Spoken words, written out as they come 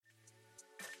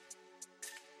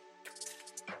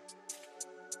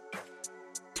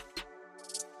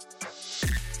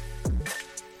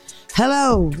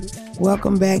Hello,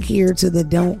 welcome back here to the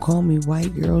Don't Call Me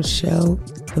White Girl Show,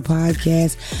 the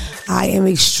podcast. I am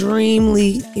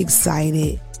extremely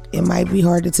excited. It might be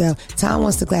hard to tell. Tom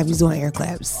wants to clap. He's doing air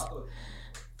claps.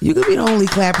 You could be the only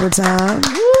clapper, Tom.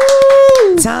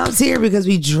 Woo! Tom's here because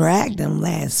we dragged him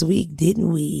last week,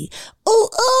 didn't we? Ooh.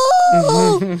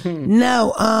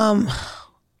 No,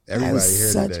 everybody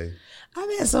here today.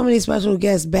 I've had so many special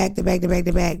guests back to back to back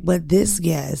to back, but this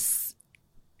guest,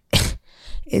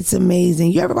 it's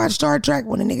amazing. You ever watch Star Trek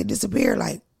when a nigga disappear,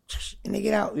 like, and they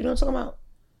get out? You know what I'm talking about?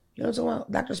 You know what I'm talking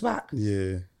about? Dr. Spock?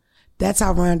 Yeah. That's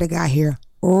how Rhonda got here.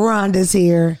 Rhonda's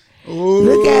here. Ooh.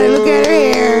 Look at her. Look at her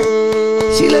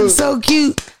hair. She looks so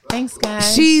cute. Thanks,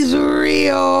 guys. She's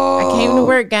real. I came to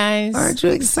work, guys. Aren't you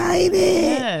excited?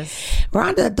 Yes.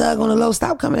 Rhonda a thug on the low.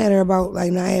 Stop coming at her about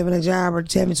like not having a job or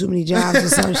having too many jobs or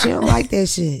something. She don't like that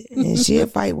shit. And she'll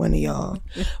fight one of y'all.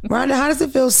 Rhonda, how does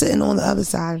it feel sitting on the other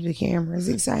side of the camera? Is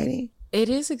it exciting? It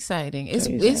is exciting.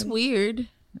 It's weird.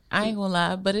 I ain't gonna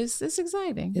lie, but it's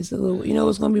exciting. It's a little, you know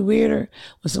what's gonna be weirder?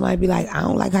 When somebody be like, I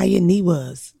don't like how your knee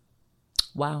was.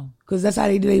 Wow. Because that's how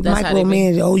they do. They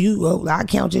micromanage. I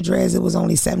count your dreads. It was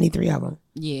only 73 of them.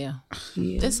 Yeah.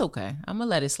 It's okay. I'm going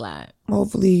to let it slide.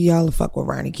 Hopefully y'all will fuck with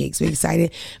Ronnie Cakes. We're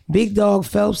excited. Big Dog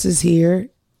Phelps is here.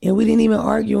 And we didn't even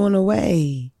argue on the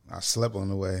way. I slept on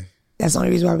the way. That's the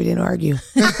only reason why we didn't argue.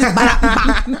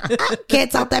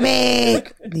 Can't talk that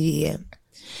big. Yeah.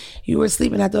 You were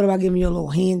sleeping. I thought about giving you a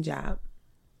little hand job.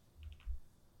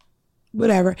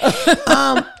 Whatever.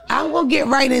 I'm gonna get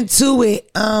right into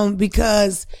it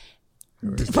because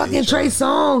fucking Trey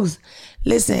Songz.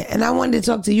 Listen, and I wanted to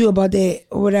talk to you about that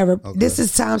or whatever. Okay. This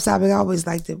is Tom's topic. I always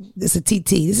like to. This is TT.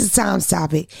 This is Tom's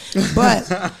topic,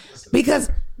 but because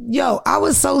I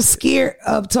was so scared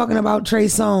of talking about Trey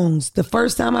Songz the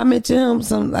first time I mentioned him,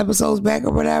 some episodes back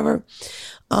or whatever.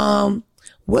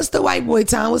 What's the white boy,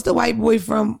 Tom? What's the white boy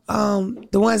from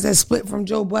the ones that split from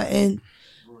Joe Budden?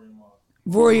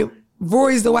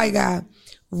 Rory's the white guy.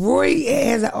 Rory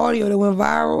has an audio that went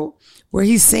viral where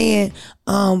he's saying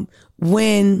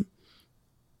when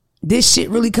this shit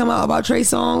really come out about Trey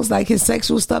Songz, like his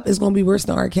sexual stuff is going to be worse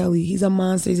than R. Kelly. He's a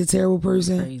monster. He's a terrible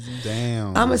person. Crazy. Damn.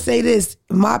 I'm going to say this.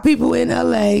 My people in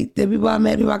LA, the people I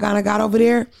met, people I kind of got over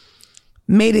there,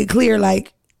 made it clear,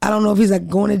 like, I don't know if he's like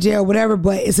going to jail or whatever,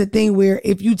 but it's a thing where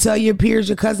if you tell your peers,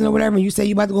 your cousin or whatever, and you say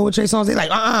you about to go with Trey Songz, they're like,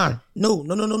 no.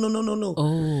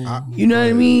 Oh. You know what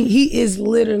I mean? He is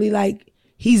literally like,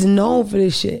 he's known for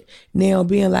this shit. Now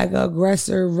being like an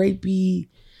aggressor, rapey,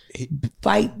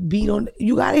 beat on.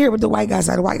 You got to hear what the white guy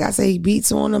said. The white guy say he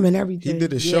beats on them and everything. He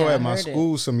did a show at my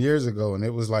school some years ago, and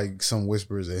it was like some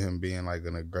whispers of him being like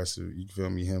an aggressive, you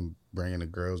feel me, him bringing the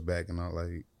girls back and all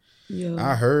like. Yeah.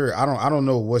 I heard. I don't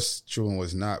know what's true and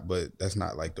what's not, but that's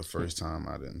not like the first time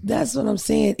I didn't. That's what I'm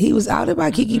saying. He was outed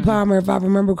by Keke Palmer, if I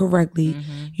remember correctly.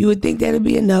 You would think that'd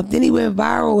be enough. Then he went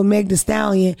viral with Meg Thee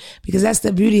Stallion because that's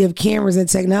the beauty of cameras and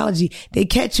technology. They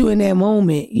catch you in that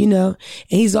moment, and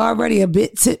he's already a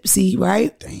bit tipsy,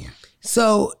 right? Damn.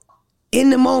 So in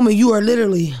the moment, you are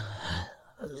literally,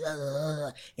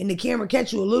 and the camera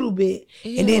catch you a little bit,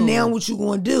 and then now what you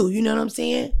gonna do? You know what I'm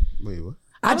saying? Wait, what?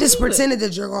 I just pretended to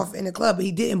jerk off in the club, but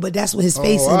he didn't. But that's what his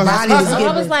face and body was giving.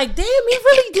 I was like, damn, he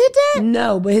really did that?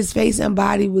 No, but his face and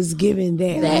body was giving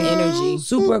that energy.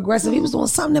 Super aggressive. He was doing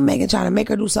something to Megan, trying to make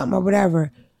her do something or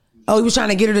whatever. Oh, he was trying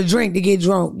to get her to drink to get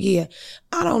drunk. Yeah.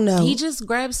 I don't know. He just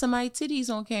grabbed somebody's titties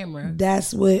on camera.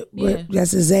 That's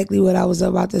that's exactly what I was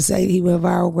about to say. He went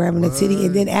viral grabbing a titty.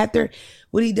 And then after,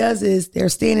 what he does is they're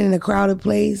standing in a crowded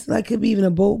place, like could be even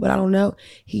a boat, but I don't know.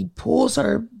 He pulls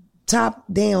her top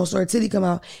down so her titty come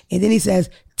out, and then he says,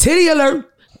 titty alert,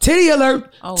 titty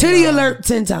alert, titty alert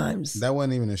 10 times. That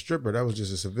wasn't even a stripper. That was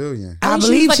just a civilian. I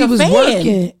believe she was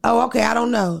working. Oh, okay. I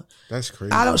don't know. That's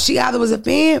crazy. She either was a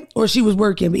fan or she was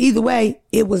working, but either way,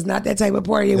 it was not that type of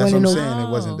party. That's what I'm saying. It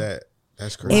wasn't that.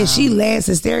 That's crazy. And she laughs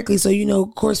hysterically, so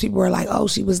of course people are like, oh,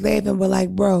 she was laughing, but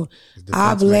like, bro,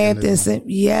 I've laughed and said,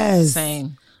 yes.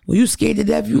 Same. Well, you scared to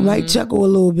death, you might chuckle a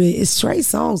little bit. It's Trey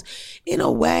Songz. In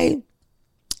a way,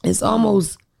 it's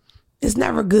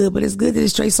never good, but it's good that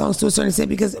it's Trey Songz to a certain extent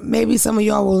because maybe some of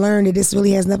y'all will learn that this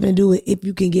really has nothing to do with if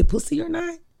you can get pussy or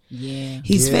not. Yeah.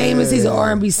 He's famous. He's an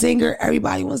R&B singer.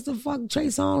 Everybody wants to fuck Trey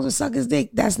Songz or suck his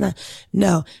dick. That's not.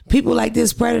 No. People like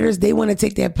this, predators, they want to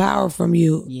take that power from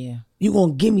you. Yeah. You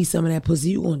going to give me some of that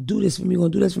pussy. You going to do this for me. You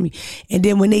going to do this for me. And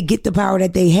then when they get the power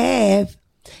that they have,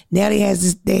 now they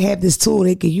have this tool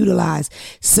they can utilize.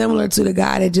 Similar to the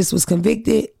guy that just was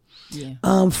convicted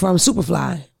from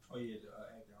Superfly.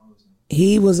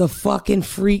 He was a fucking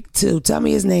freak too. Tell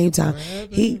me his name, Tom.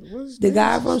 The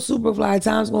guy from Superfly,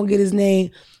 Tom's gonna get his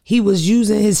name. He was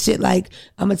using his shit like,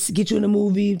 I'm gonna get you in a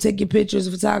movie, take your pictures,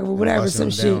 photographer, whatever,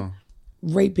 some shit.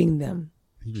 Raping them.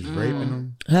 He was raping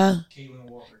them? Huh?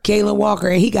 Kaylan Walker.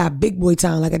 And he got big boy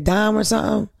time, like a dime or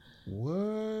something.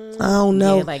 What? I don't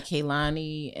know. Yeah, like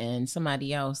Kaylani and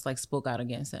somebody else like spoke out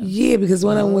against him. Yeah, because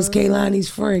one of them was Kaylani's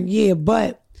friend. Yeah,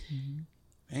 but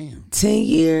damn. 10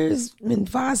 years and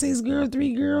 5, 6 girls,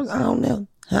 3 girls. I don't know.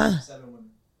 Huh?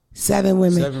 7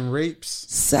 women. 7 rapes.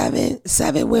 7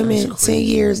 women, 10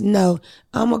 years. No,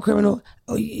 I'm a criminal.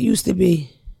 Oh, used to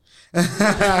be.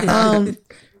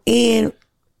 And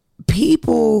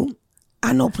people,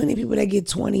 I know plenty of people that get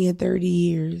 20 and 30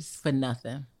 years. For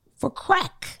nothing. For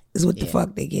crack is what the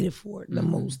fuck they get it for. The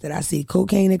most that I see.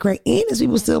 Cocaine and crack. And there's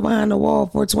people still behind the wall.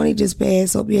 420 just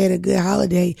passed. Hope you had a good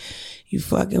holiday. You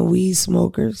fucking weed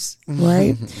smokers.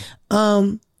 Right?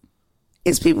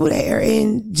 It's people that are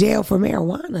in jail for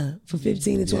marijuana for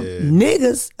 15 to 20. Yeah.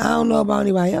 Niggas, I don't know about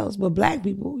anybody else, but black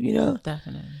people, you know?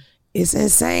 Definitely. It's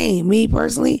insane. Me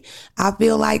personally, I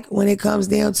feel like when it comes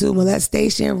down to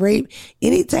molestation, rape,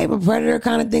 any type of predator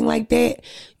kind of thing like that,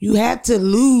 you have to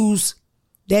lose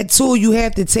that tool you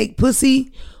have to take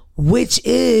pussy, which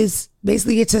is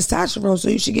basically your testosterone. So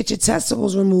you should get your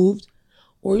testicles removed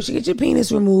or you should get your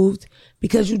penis removed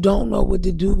because you don't know what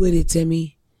to do with it,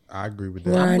 Timmy. I agree with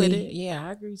that. I'm with it. Yeah,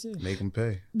 I agree too. Make them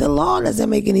pay. The law doesn't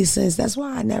make any sense. That's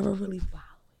why I never really follow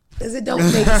it. Because it don't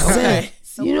make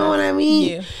sense. You know what I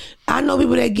mean? Yeah. I know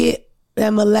people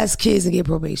that molest kids and get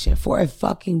probation for a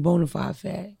fucking bona fide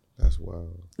fact. That's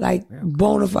wild. Like,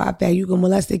 bona fide fact, you can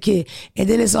molest a kid. And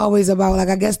then it's always about, like,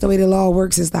 I guess the way the law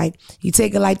works is like, you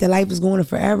take a life, the life is going to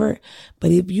forever.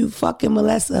 But if you fucking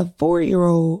molest a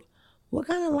 4-year-old, what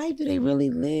kind of life do they really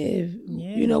live?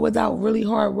 Yeah. You know, without really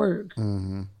hard work.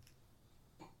 Mm-hmm.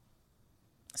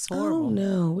 I don't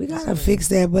know. We gotta fix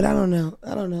that, but I don't know.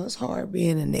 It's hard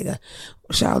being a nigga.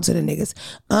 Shout out to the niggas.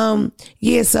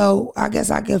 Yeah, so I guess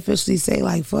I can officially say,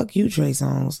 like, fuck you, Trey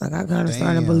Songz. Like, I kind of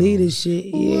starting to believe this shit.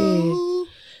 Yeah.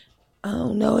 I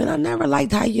don't know. And I never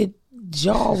liked how your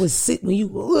jaw was sitting when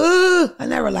you, I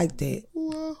never liked that.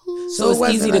 So it's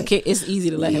easy it's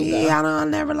easy to let him go. Yeah, I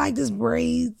never liked his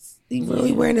braids. He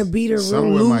really wearing a beater real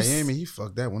Somewhere loose. in Miami, he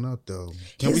fucked that one up though.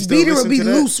 His beater would be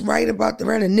loose right about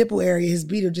around the nipple area. His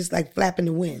beater just like flapping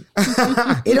the wind.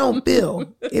 It don't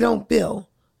feel.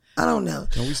 I don't know.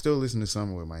 Can we still listen to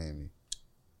Somewhere in Miami?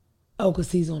 Oh,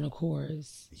 because he's on the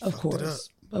chorus. Of course.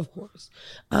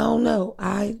 I don't know.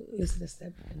 I listen to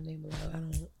Step in the Name of Love. I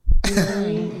don't know. You know what I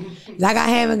mean? Like I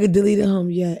haven't deleted him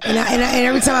yet. And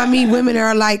every time I meet women that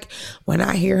are like, when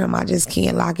I hear him, I just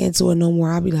can't lock into it no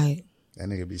more. I'll be like, that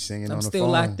nigga be singing on the still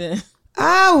phone. Locked in.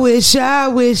 I wish. Yeah,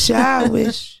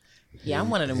 I'm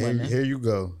one of them women. Here you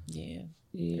go. Yeah.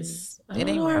 It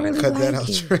ain't I really cut like that out.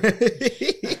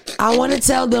 I want to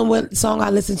tell them what song I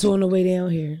listened to on the way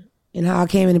down here and how I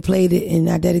came in and played it and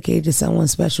I dedicated to someone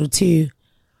special too.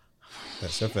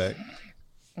 That's a fact.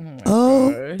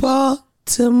 Oh,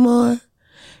 Baltimore,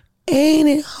 ain't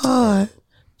it hard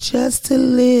just to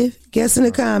live? Guess in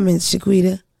the comments,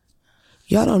 Shaquita.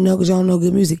 Y'all don't know because y'all don't know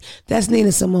good music. That's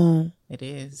Nina Simone. It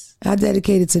is. I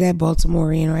dedicated to that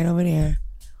Baltimorean right over there.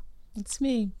 It's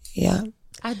me. Yeah.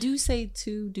 I do say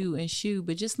to, do, and shoe,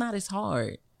 but just not as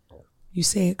hard. You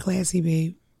say it classy,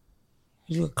 babe.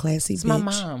 You a classy it's bitch. My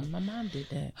mom. My mom did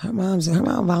that. Her mom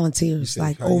volunteers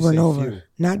like over and over.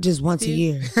 Not just once a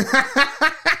year.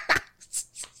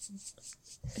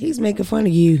 He's making fun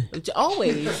of you.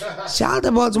 Always. Shout out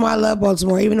to Baltimore. I love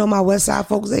Baltimore. Even though my West Side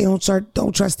folks, they don't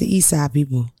trust the East Side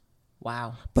people.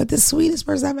 Wow. But the sweetest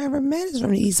person I've ever met is from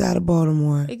the East Side of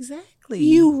Baltimore. Exactly.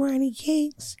 You, Ronnie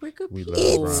Cakes. We're good we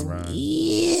people. love Ron.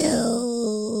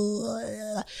 You.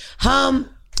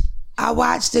 I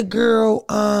watched the girl,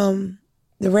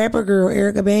 the rapper girl,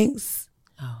 Erica Banks.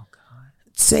 Oh God.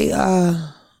 Say,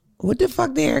 what the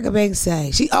fuck did Erica Banks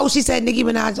say? She said Nicki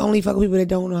Minaj only fuck with people that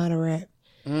don't know how to rap.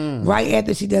 Right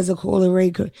after she does a Coyle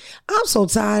Ray. I'm so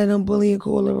tired of them bullying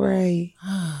Coyle Ray.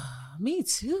 Me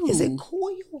too. Is it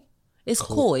Coyle? It's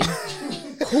Coy.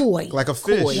 Coy. Like a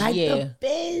fish. Coy, Like yeah. the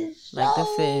fish. Like the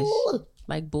fish.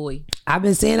 Like boy. I've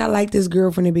been saying I like this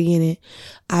girl from the beginning.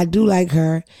 I do like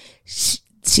her.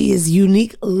 She is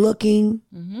unique looking.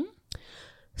 Mm-hmm.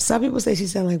 Some people say she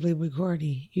sounds like Playboy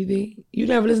Cardi. You think? You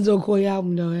never listened to a Coy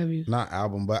album though, have you? Not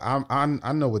album, but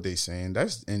I know what they saying.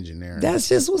 That's engineering. That's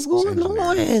just what's going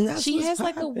on. That's she has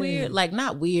poppin'. like a weird, like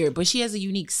not weird, but she has a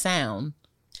unique sound.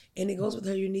 And it goes with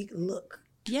her unique look.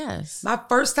 Yes. My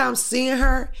first time seeing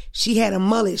her, she had a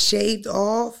mullet shaved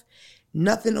off,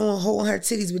 nothing on holding her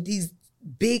titties with these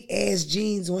big ass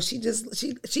jeans on. She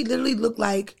literally looked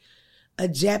like a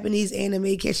Japanese anime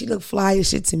character. She looked fly as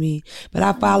shit to me. But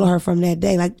I follow her from that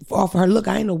day. Like, off of her look,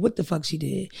 I didn't know what the fuck she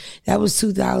did. That was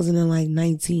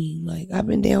 2019. Like, I've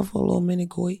been down for a little minute,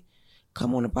 Koi.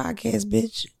 Come on the podcast,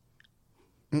 bitch.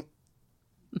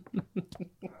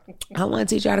 I want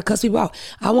to teach her how to cuss people out.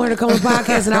 I want her to come on the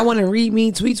podcast and I want to read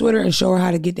me tweets with her and show her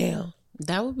how to get down.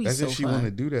 That would be That's so if she fun. want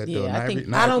to do that, though.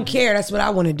 I don't care. That's what I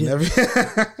want to do.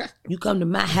 You come to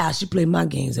my house, you play my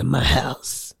games in my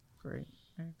house. Great.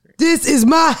 This is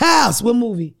my house. What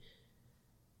movie?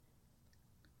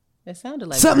 It sounded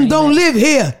like something don't live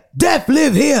here. Death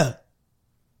live here.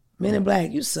 Men in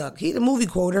Black, you suck. He the movie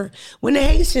quoter. When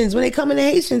they come in the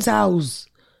Haitians' house.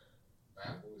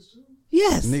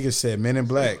 Yes. Nigga said Men in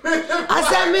Black. I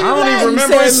said Men in Black. I don't even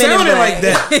remember it sounding like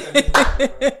that.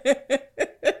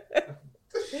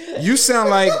 You sound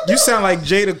like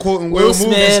Jada quoting Will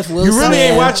Smith. You really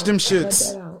ain't watched them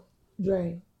shits. Cut that out.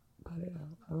 Dre, cut it out.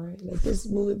 All right, let this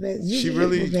move it past. She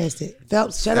really move past it.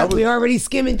 Phelps, shut up. We already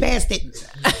skimming past it.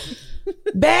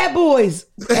 Bad Boys,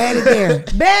 add it there.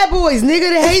 Bad Boys, nigga,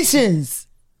 the Haitians.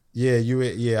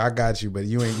 Yeah, I got you, but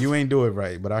you ain't do it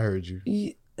right. But I heard you.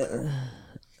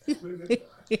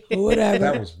 Whatever.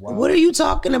 That was wild. What are you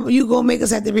talking about? You gonna make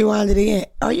us have to rewind it again?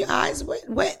 Are your eyes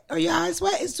wet? Are your eyes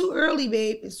wet? It's too early,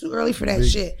 babe. It's too early for that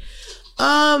shit.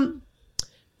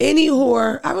 Any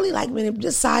horror. I really like Men in Black.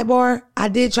 Just sidebar. I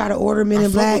did try to order Men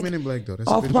in Black. Men in Black though. That's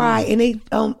off Prime, and they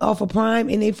off of Prime,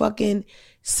 and they fucking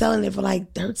selling it for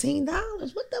like $13.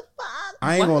 What the fuck?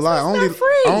 I ain't gonna lie.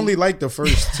 I only like the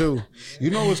first two.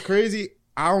 You know what's crazy?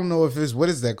 I don't know if it's, what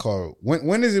is that called?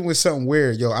 When is it with something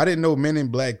weird? Yo, I didn't know Men in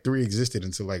Black 3 existed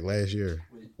until like last year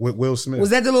with Will Smith.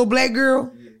 Was that the little black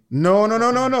girl?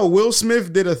 No. Will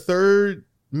Smith did a third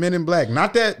Men in Black.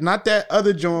 Not that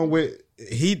other joint with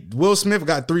Will Smith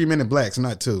got 3 Men in Blacks,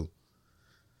 not 2.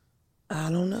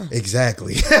 I don't know.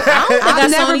 Exactly.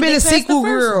 I've never been a sequel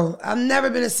girl. I've never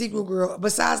been a sequel girl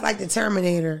besides like the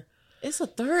Terminator. It's a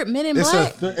third Men in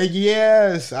Black.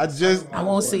 Yes, I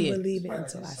won't see it. Believe it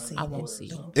until I see it. I won't see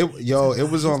it.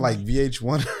 It was on like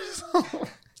VH1 or something.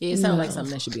 Yeah, it sounds like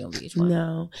something that should be on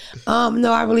VH1.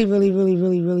 No, I really, really, really,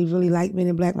 really, really, really like Men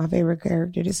in Black. My favorite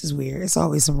character. This is weird. It's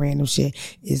always some random shit.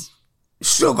 Is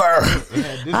Sugar.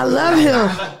 I love him.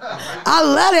 I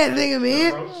love that nigga,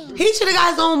 man. He should have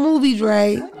got his own movie,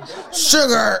 Dre.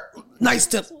 Sugar. Nice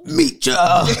to meet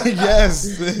ya.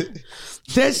 Yes.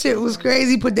 That shit was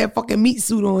crazy. Put that fucking meat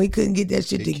suit on. He couldn't get that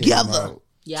shit together.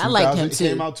 Yeah, I like him too. It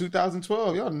came out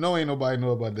 2012. Y'all know ain't nobody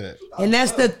know about that. And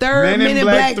that's the third Men in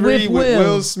Black 3 with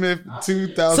Will Smith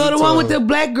 2012. So the one with the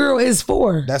black girl is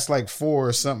 4. That's like 4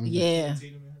 or something. Yeah.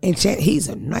 And he's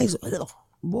a nice little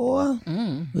boy.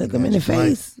 Lick him in the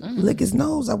face. Lick his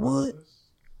nose, I would.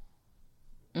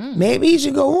 Maybe he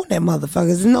should go on that motherfucker.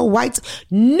 There's no whites.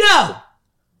 No!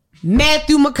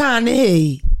 Matthew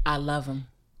McConaughey. I love him.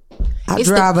 I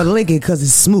drive a Lincoln because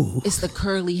it's smooth. It's the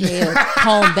curly hair,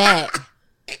 comb back.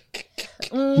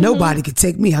 Nobody can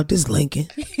take me out this Lincoln.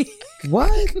 What?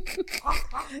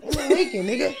 It's a Lincoln,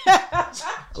 nigga.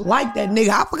 Like that nigga.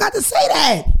 I forgot to say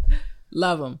that.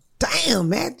 Love him. Damn,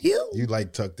 Matthew. You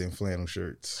like tucked in flannel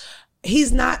shirts.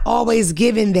 He's not always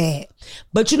given that.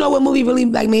 But you know what movie really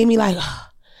like made me like,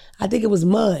 I think it was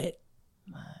Mud.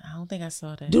 I don't think I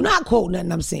saw that. Do not quote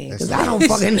nothing I'm saying because I don't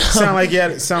fucking know. Sound like you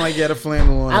had a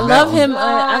flannel on. I love him.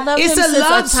 I love it's him. It's a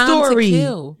love story. To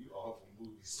Kill.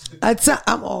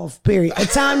 I'm off. Period. A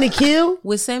Time to Kill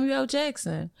with Samuel L.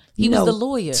 Jackson. He was the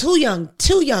lawyer. Too young.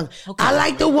 Okay. I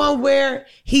like the one where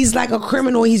he's like a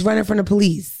criminal. He's running from the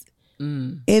police,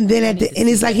 and then and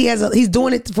it's like he's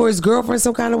doing it for his girlfriend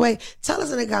some kind of way. Tell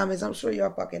us in the comments. I'm sure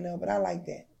y'all fucking know, but I like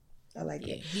that.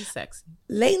 Yeah, he's sexy.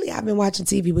 Lately, I've been watching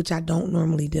TV, which I don't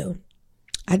normally do.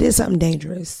 I did something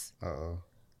dangerous.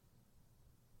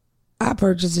 I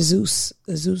purchased a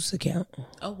Zeus account.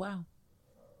 Oh wow!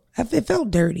 It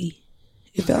felt dirty.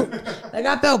 It felt like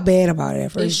I felt bad about it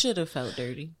at first. It should have felt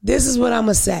dirty. This is what I'm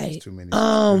gonna say. Too many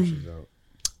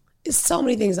It's so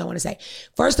many things I want to say.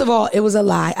 First of all, it was a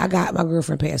lie. I got my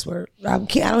girlfriend password. I don't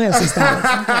have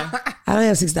 $6. I don't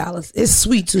have $6. It's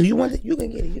sweet too. You want it? You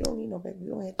can get it. You don't need no baby. You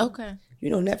don't have to. Okay. You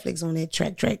know Netflix on that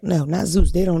track. No, not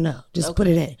Zeus. They don't know. Just put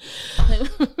it in.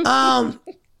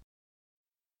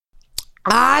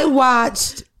 I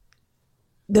watched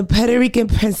the Puerto Rican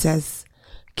Princess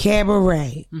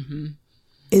Cabaret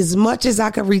as much as I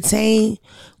could retain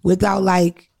without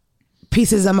like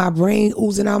pieces of my brain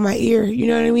oozing out my ear. You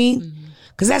know what I mean?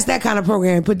 Because that's that kind of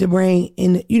program. Put the brain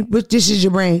in. This is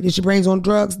your brain. This your brain's on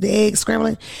drugs, the eggs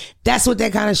scrambling. That's what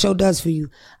that kind of show does for you.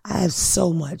 I have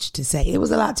so much to say. It was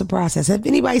a lot to process. Have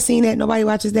anybody seen that? Nobody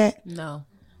watches that? No.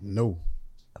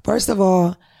 First of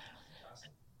all,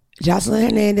 Jocelyn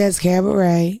Hernandez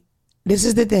Cabaret. This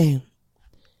is the thing.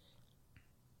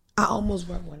 I almost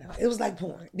brought one out. It was like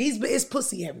porn. It's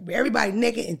pussy everywhere. Everybody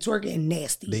naked and twerking and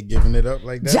nasty. They giving it up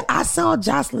like that? I saw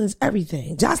Jocelyn's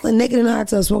everything. Jocelyn naked in the hot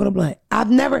tub smoking a blunt.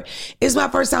 It's my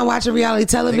first time watching reality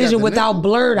television without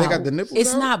blurred out. They got the nipples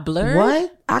It's out? not blurred?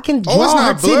 What? I can draw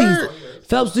her titties.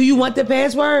 Phelps, do you want the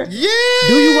password? Yeah.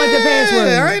 Do you want the password?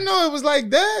 I didn't know it was like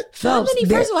that. Phelps,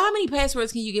 First of all, how many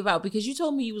passwords can you give out? Because you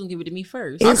told me you was going to give it to me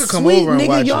first. I could come over and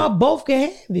watch y'all it. both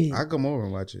can have it. I come over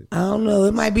and watch it. I don't know.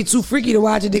 It might be too freaky to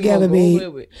watch it together,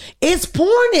 babe. It's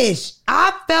pornish.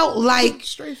 I felt like...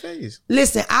 Straight face.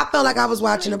 Listen, I felt like I was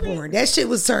watching a porn. That shit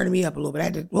was turning me up a little bit. I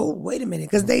had to, wait a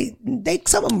minute. Because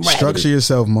some of them raggedy. Structure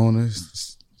yourself, Mona.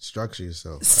 Structure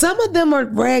yourself. Some of them are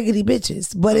raggedy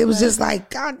bitches. But it was just like,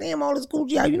 God damn, all this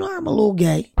Gucci out. You know I'm a little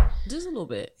gay. Just a little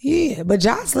bit. Yeah, but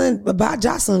Jocelyn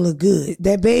look good.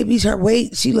 That baby's her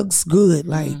weight, she looks good.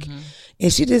 Like,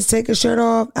 and she just take her shirt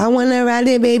off. I wanna ride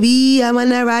it, baby. I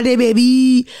wanna ride it,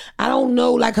 baby. I don't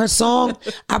know, like her song.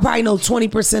 I probably know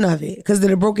 20% of it because of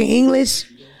the broken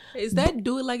English. Is that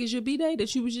Do It Like It's Your B-Day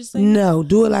that you was just saying? No,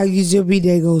 Do It Like It's Your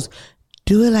B-Day goes,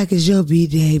 do it like it's your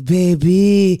B-Day,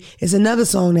 baby. It's another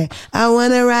song that I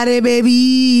wanna ride it,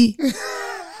 baby.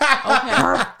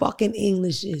 Her fucking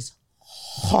English is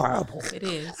horrible. It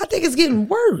is. I think it's getting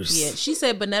worse. Yeah, she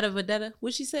said Bonetta Vedetta.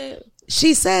 What she said?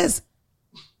 She says,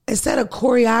 instead of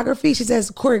choreography, she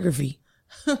says choreography.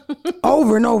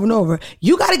 Over and over and over.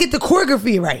 You got to get the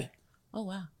choreography right. Oh,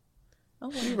 wow.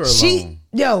 Leave her alone.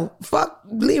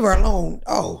 Leave her alone.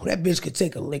 Oh, that bitch could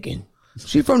take a licking.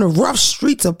 She from the rough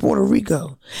streets of Puerto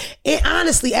Rico. And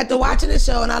honestly, after watching the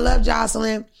show, and I love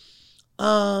Jocelyn,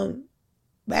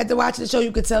 after watching the show,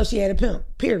 you could tell she had a pimp,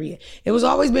 period. It was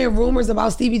always been rumors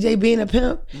about Stevie J being a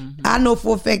pimp. I know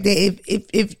for a fact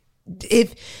that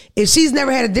if she's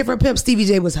never had a different pimp, Stevie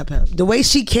J was her pimp. The way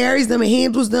she carries them and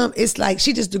handles them, it's like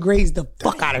she just degrades the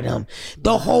fuck out of them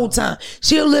the whole time.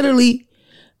 She'll literally,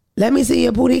 let me see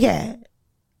your booty cat.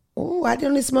 Oh, I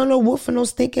didn't smell no wolf and no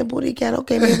stinking booty cat.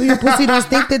 Okay, maybe your pussy don't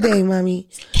stink today, mommy.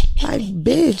 Like,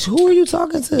 bitch, who are you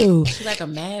talking to? She's like a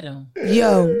madam.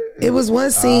 Yo, it was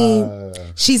one scene,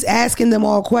 she's asking them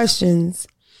all questions.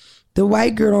 The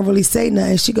white girl don't really say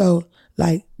nothing. She go,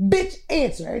 like, bitch,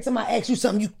 answer. Every time I ask you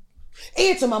something, you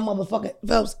answer my motherfucking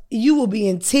Phelps. You will be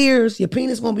in tears, your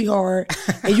penis gonna be hard,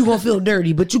 and you gonna feel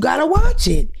dirty. But you gotta watch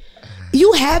it.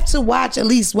 You have to watch at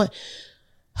least one.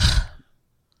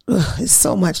 It's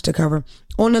so much to cover.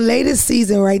 On the latest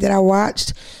season, right, that I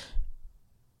watched,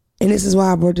 and this is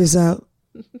why I brought this up,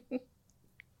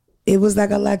 it was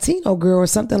like a Latino girl or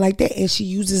something like that, and she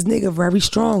uses nigga very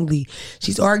strongly.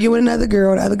 She's arguing with another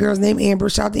girl. The other girl's named Amber.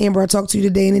 Shout out to Amber. I talked to you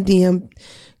today in the DM.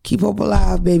 Keep hope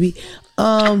alive, baby.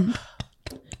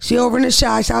 She over in the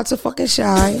Shy. Shout out to fucking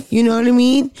Shy. You know what I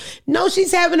mean? No,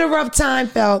 she's having a rough time,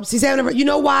 Phelps. She's having you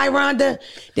know why, Rhonda?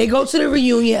 They go to the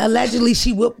reunion. Allegedly,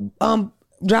 she whooped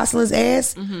Jocelyn's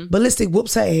ass. Ballistic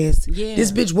whoops her ass. Yeah.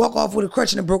 This bitch walk off with a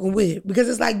crutch and a broken wig. Because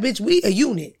it's like, bitch, we a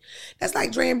unit. That's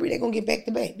like Dre and Bree. They gonna get back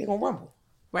to back. They gonna rumble.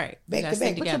 Right. Back to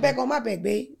back. Put your back on my back,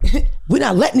 babe. We're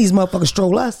not letting these motherfuckers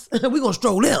stroll us. We gonna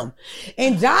stroll them.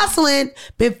 And Jocelyn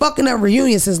been fucking up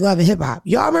reunions since Love and Hip Hop.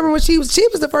 Y'all remember when she was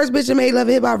the first bitch that made Love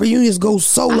and Hip Hop reunions go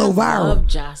solo viral. I love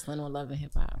Jocelyn on Love and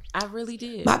Hip Hop. I really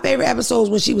did. My favorite episode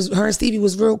was when her and Stevie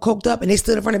was real coked up and they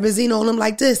stood in front of Benzino and them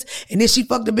like this. And then she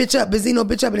fucked the bitch up. Benzino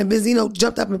bitch up, and then Benzino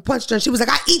jumped up and punched her. And she was like,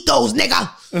 I eat those,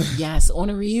 nigga. Yes, on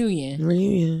a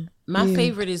reunion. My Yeah.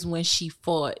 favorite is when she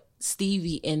fought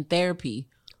Stevie in therapy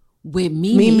with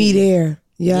Mimi. Mimi there.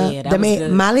 Yeah. that The was man,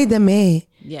 good. Molly the man.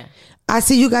 Yeah. I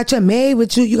see you got your maid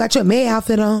with you. You got your maid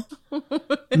outfit on.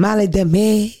 Molly the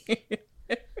man.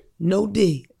 No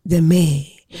D. The man.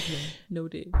 No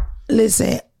dig.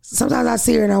 Listen, sometimes I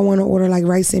see her and I want to order like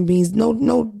rice and beans. No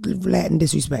Latin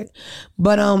disrespect.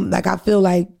 But like I feel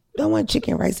like I want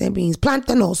chicken, rice and beans.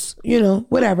 Plantanos,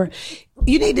 whatever.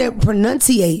 You need to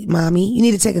pronunciate, mommy. You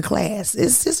need to take a class.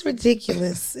 It's just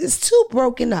ridiculous. It's too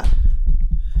broken up.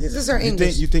 This is her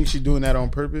English. You think she's doing that on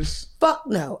purpose? Fuck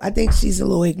no. I think she's a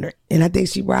little ignorant. And I think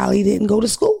she probably didn't go to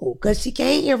school. Because she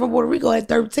came here from Puerto Rico at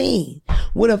 13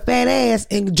 with a fat ass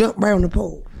and jumped right on the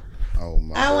pole. Oh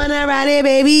my I want to ride it,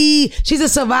 baby. She's a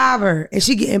survivor and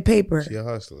she getting paper. She a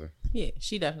hustler. Yeah,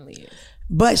 she definitely is.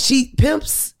 But she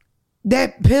pimps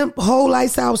that pimp whole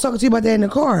lifestyle. I was talking to you about that in the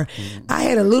car. I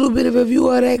had a little bit of a view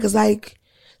of that because like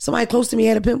somebody close to me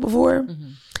had a pimp before.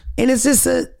 And it's just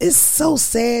it's so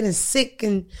sad and sick,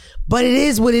 but it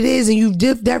is what it is, and you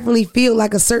definitely feel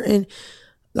like a certain,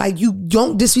 like you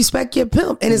don't disrespect your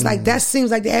pimp, and it's like that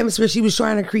seems like the atmosphere she was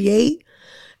trying to create,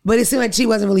 But it seemed like she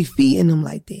wasn't really feeding them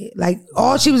like that. Like,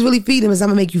 all she was really feeding them is, I'm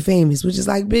gonna make you famous, which is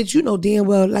like, bitch, you know damn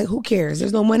well, like, who cares?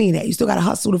 There's no money in that. You still gotta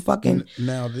hustle to fucking.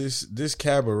 Now, this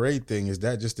cabaret thing, is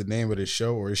that just the name of the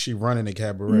show, or is she running a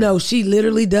cabaret? No, she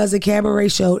literally does a cabaret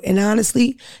show. And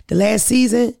honestly, the last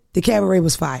season, the cabaret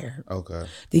was fire. Okay.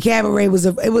 The cabaret was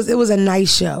it was a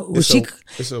nice show.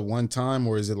 It's a one time,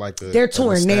 or is it like they're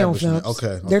touring now, folks.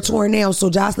 Okay. They're touring now. So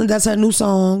Jocelyn does her new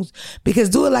songs, because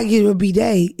Do It Like It Would Be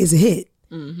Day is a hit.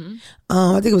 Mm-hmm.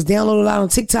 I think it was downloaded a lot on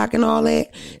TikTok and all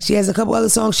that. She has a couple other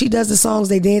songs. She does the songs,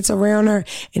 they dance around her,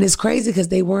 and it's crazy because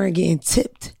they weren't getting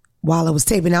tipped while it was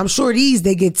taping. Now, I'm sure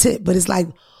they get tipped, but it's like,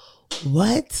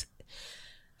 what?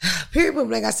 Period.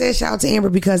 Like I said, shout out to Amber,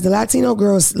 because the Latino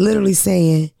girl's literally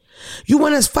saying, you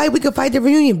want us to fight? We can fight the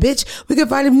reunion, bitch. We can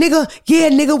fight him, nigga. Yeah,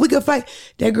 nigga, we can fight.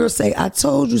 That girl say, I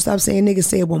told you, stop saying nigga,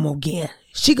 say it one more again.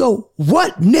 She go,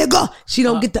 what, nigga? She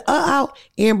don't get the out.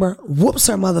 Amber whoops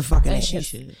her motherfucking ass. She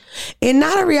should. And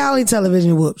not a reality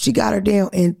television whoop. She got her down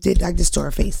and did like this to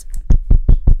her face.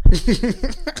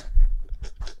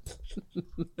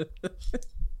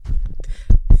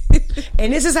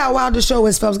 And this is how wild the show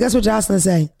is, folks. Guess what Jocelyn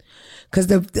say? Because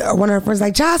one of her friends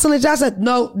like, Jocelyn,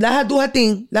 no, let her do her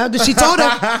thing. She told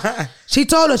her. She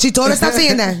told her, stop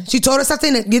saying that. She told her, stop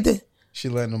saying that. Get the. She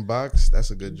letting them box.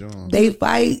 That's a good job. They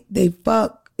fight. They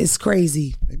fuck. It's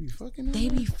crazy. They be fucking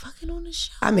on the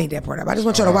show. I made that part up. I just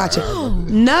want y'all to watch it.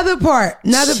 Another part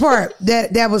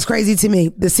that was crazy to me.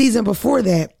 The season before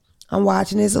that, I'm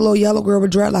watching this. A little yellow girl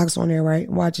with dreadlocks on there, right?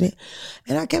 I'm watching it.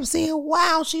 And I kept saying,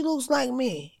 wow, she looks like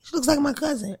me. She looks like my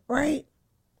cousin, right?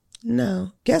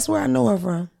 No. Guess where I know her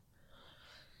from?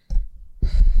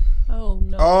 Oh,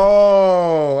 no.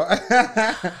 Oh.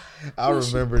 I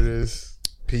remember this.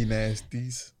 P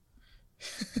Nasties.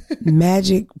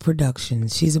 Magic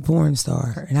Productions. She's a porn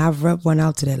star. And I've run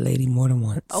out to that lady more than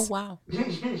once. Oh, wow.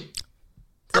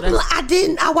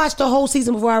 I watched the whole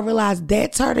season before I realized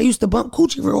that's her. They used to bump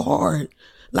coochie real hard.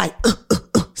 Like,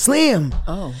 slam.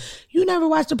 Oh. You never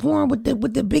watched the porn with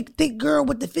the big thick girl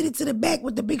with the fitted to the back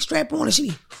with the big strap on, and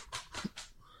she.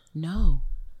 No.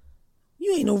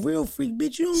 You ain't no real freak,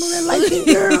 bitch. You don't know that light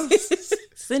girl.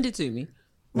 Send it to me.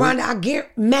 Rhonda, I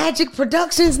get Magic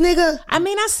Productions, nigga. I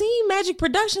mean, I seen Magic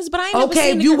Productions, but I ain't never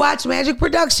seen if you watch Magic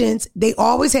Productions, they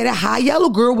always had a high yellow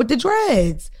girl with the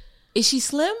dreads. Is she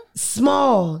slim?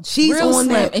 Small. She's real on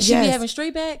slim. that. And she be having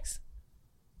straight backs?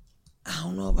 I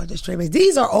don't know about the straight backs.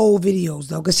 These are old videos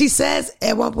though, because she says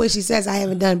at one point I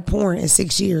haven't done porn in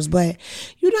 6 years, but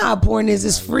you know how porn is.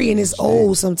 It's free and it's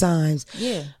old sometimes.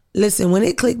 Yeah. Listen, when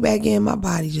it clicked back in, my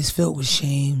body just filled with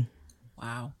shame.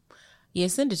 Wow. Yeah,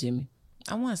 send it to me.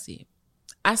 I want to see it.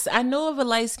 I know of a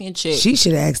light-skinned chick. She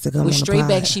should have asked to come with on the straight pod.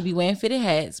 back. She be wearing fitted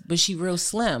hats, but she real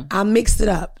slim. I mixed it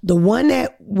up. The one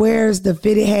that wears the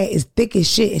fitted hat is thick as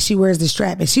shit, and she wears the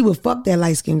strap, and she would fuck that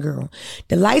light-skinned girl.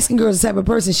 The light-skinned girl is the type of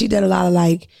person, she did a lot of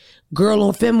like girl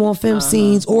on film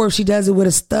scenes, or if she does it with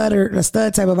a stud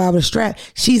type of vibe with a strap,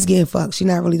 she's getting fucked. She's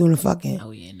not really doing the fucking. Oh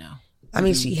yeah, no. I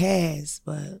mean, she has,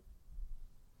 but.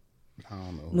 I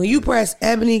don't know. When you press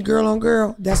Ebony girl on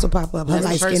girl, that's what pop up. Her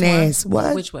light skin ass.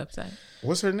 What? Which website?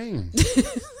 What's her name?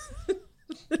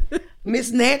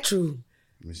 Miss Natural.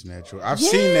 Miss Natural. I've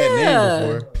seen that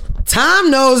name before. Tom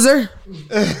knows her.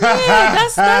 Yeah,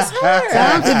 that's her.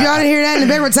 Tom, if y'all didn't hear that in the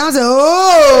background, Tom said,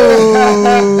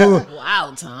 oh.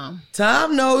 Wow, Tom.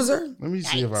 Tom knows her. Let me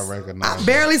see if I recognize her. I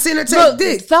barely seen her take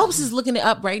dick. Phelps is looking it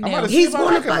up right now. He's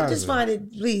going to just find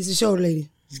it, please, to show the lady.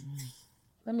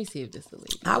 Let me see if this is the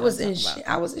lady.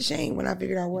 I was ashamed when I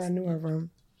figured out where I knew her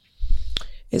from.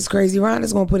 It's crazy.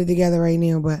 Rhonda's gonna put it together right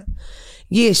now, but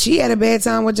yeah, she had a bad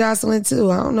time with Jocelyn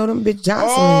too. I don't know them bitch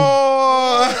Jocelyn.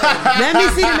 Oh. Let me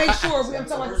see to make sure I'm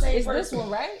talking about the same person. This one,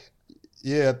 right?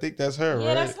 Yeah, I think that's her. Yeah,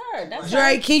 right? that's her.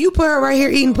 Dre, can you put her right here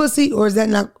eating pussy, or is that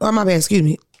not? Oh my bad. Excuse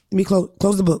me. Let me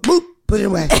close the book. Boop. Put it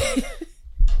away.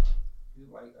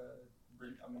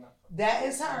 That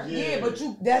is her. Yeah, but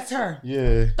that's her.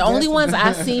 Yeah. The only ones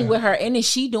I've seen with her in is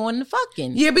she doing the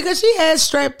fucking. Yeah, because she has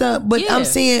strapped up. But yeah. I'm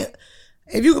saying,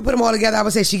 if you could put them all together, I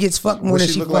would say she gets fucked more than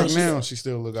she look like now. She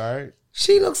still look all right.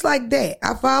 She looks like that.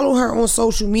 I follow her on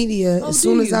social media as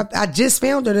soon as I just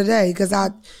found her today because I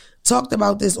talked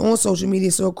about this on social media.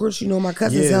 So of course, you know, my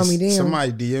cousins held me down.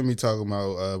 Somebody DM me talking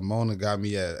about Mona got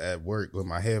me at work with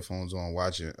my headphones on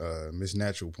watching Miss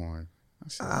Natural porn. I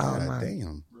said, God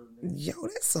damn. Yo,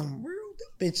 that's some real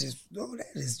bitches. Oh, that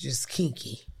is just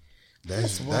kinky.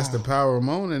 That's the power of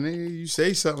Mona, nigga. You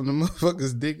say something, the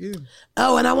motherfuckers dig in.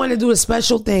 Oh, and I want to do a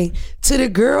special thing to the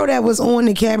girl that was on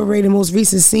the cabaret, the most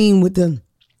recent scene with the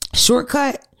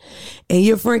shortcut, and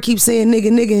your friend keeps saying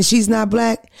nigga, and she's not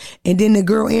black, and then the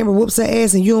girl Amber whoops her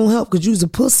ass and you don't help because you's a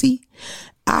pussy.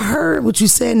 I heard what you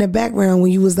said in the background when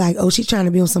you was like, oh, she's trying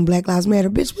to be on some Black Lives Matter.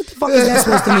 Bitch, what the fuck is that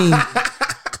supposed to mean?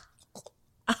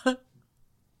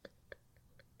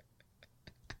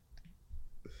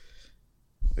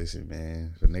 Listen,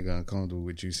 man, if a nigga uncomfortable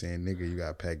with you saying nigga, you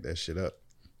gotta pack that shit up.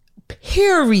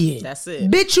 Period. That's it.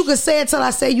 Bitch, you can say it till I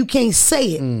say you can't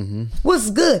say it. Mm-hmm.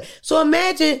 What's good? So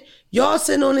imagine y'all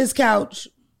sitting on this couch.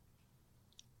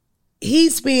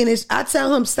 He's Spanish. I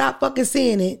tell him, stop fucking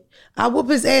saying it. I whoop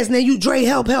his ass and then you, Dre,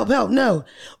 help. No.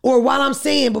 Or while I'm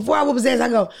saying, before I whoop his ass, I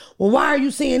go, well, why are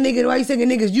you saying nigga? Why are you saying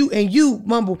niggas? You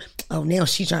mumble, oh, now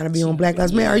she trying to be on Black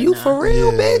Lives Matter. Are you for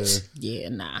real, bitch? Yeah,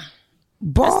 nah.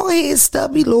 Bald head,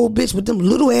 stubby little bitch with them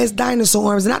little ass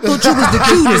dinosaur arms. And I thought you was the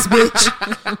cutest,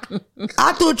 bitch.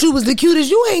 I thought you was the cutest.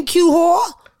 You ain't cute,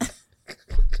 whore.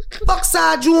 Fuck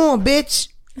side you on, bitch.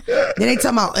 Then they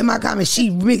talking about, in my comments,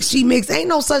 she mixed. Ain't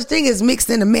no such thing as mixed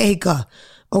in America.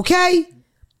 Okay?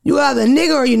 You either a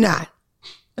nigga or you not.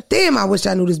 Damn, I wish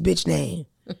I knew this bitch name.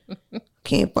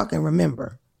 Can't fucking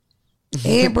remember.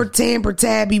 Amber, Tamber,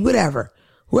 Tabby, whatever.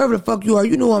 Whoever the fuck you are,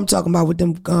 you know what I'm talking about with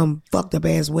them fucked up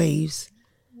ass waves.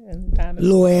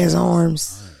 Little ass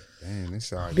arms. Damn, this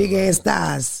sounds big ass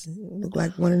thighs. Look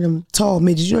like one of them tall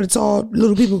midgets. You know the tall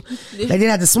little people? Like they're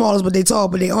not the smallest, but they tall,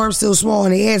 but their arms still small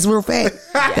and their ass real fat.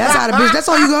 That's how the bitch, that's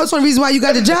all you got. That's one reason why you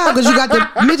got the job, because you got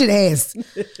the midget ass.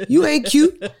 You ain't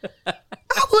cute.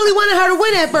 I really wanted her to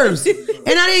win at first.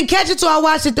 And I didn't catch it till I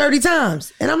watched it 30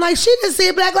 times. And I'm like, she didn't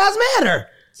say Black Lives Matter.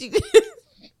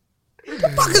 What the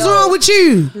fuck is wrong with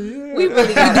you? We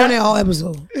really got doing that all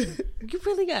episode. You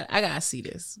really got. I gotta see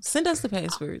this. Send us the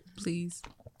password, please.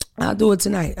 I'll do it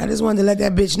tonight. I just wanted to let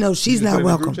that bitch know she's not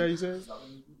welcome. Everybody.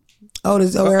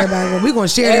 We're gonna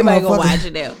share that motherfucker. Everybody gonna watch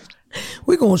it now.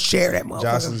 We're gonna share that motherfucker.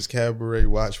 Jocelyn's Cabaret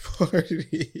Watch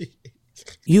Party.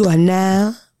 You are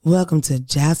now welcome to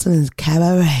Jocelyn's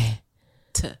Cabaret.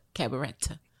 Cabaret.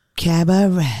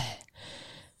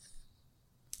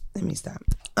 Let me stop.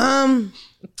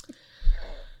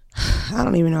 I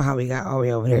don't even know how we got all the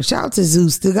way over there. Shout out to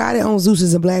Zeus. The guy that owns Zeus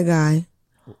is a black guy.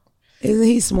 Isn't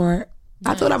he smart?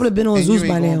 I thought I would have been on Zeus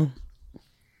by now.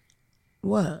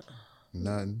 What?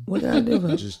 Nothing. What did I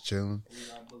do? Just chilling.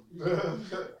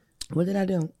 What did I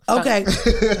do? Okay.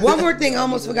 One more thing I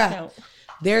almost forgot.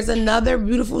 There's another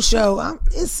beautiful show.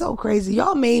 It's so crazy.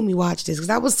 Y'all made me watch this because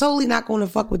I was totally not going to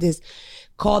fuck with this.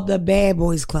 Called The Bad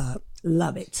Boys Club.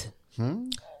 Love it.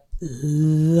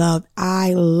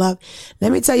 I love.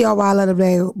 Let me tell y'all why I love the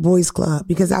Bad Boys Club,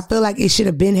 because I feel like it should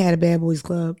have been had a Bad Boys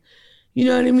Club. You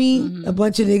know what I mean? Mm-hmm. A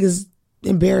bunch of niggas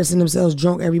embarrassing themselves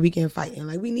drunk every weekend fighting.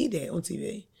 Like, we need that on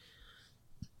TV.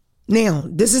 Now,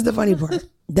 this is the funny part.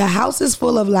 The house is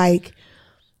full of like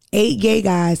 8 gay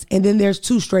guys, and then there's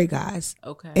 2 straight guys.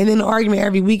 Okay. And then the argument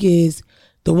every week is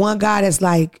the one guy that's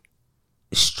like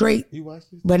straight,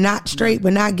 but not straight,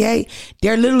 but not gay.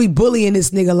 They're literally bullying this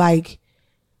nigga like,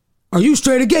 are you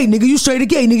straight or gay, nigga? You straight or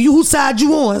gay, nigga? You, whose side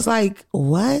you on? It's like,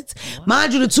 what?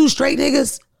 Mind you, the 2 straight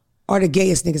niggas are the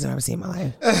gayest niggas I've ever seen in my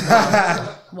life.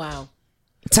 Wow.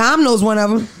 Tom knows one of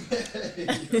them.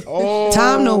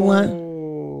 Tom know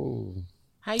one.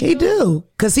 How you he do,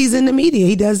 because he's in the media.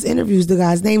 He does interviews. The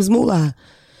guy's name's Moolah.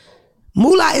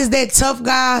 Moolah is that tough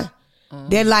guy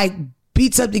that like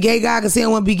beats up the gay guy because he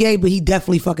don't want to be gay, but he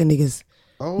definitely fucking niggas.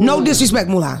 Oh. No disrespect,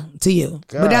 Moolah, to you.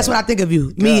 God. But that's what I think of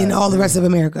you. Me and all the rest of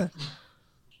America.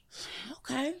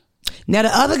 Okay. Now, the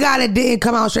other guy that didn't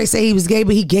come out straight say he was gay,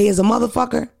 but he gay as a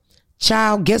motherfucker.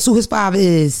 Child, guess who his father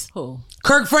is? Who?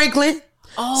 Kirk Franklin.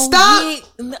 Oh, stop.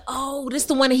 Yeah. Oh, this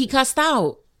the one that he cussed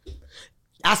out.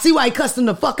 I see why he cussed him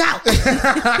the fuck out. What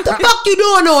the fuck you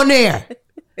doing on there?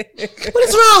 What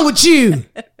is wrong with you?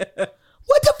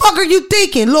 What the fuck are you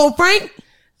thinking, Lil Frank?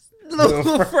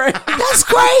 Little Frank. That's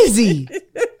crazy.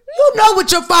 You know what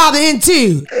your father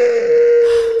into.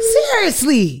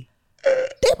 Seriously.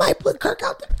 They might put Kirk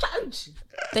out the church.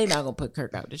 They not gonna put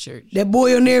Kirk out the church. That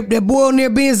boy on there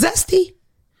being zesty.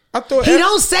 I thought he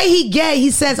don't say he gay. He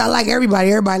says, I like everybody.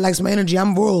 Everybody likes my energy.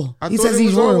 I'm royal. He says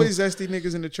he's royal. Always zesty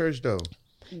niggas in the church though.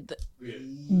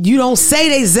 You don't say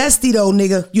they zesty though,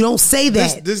 nigga. You don't say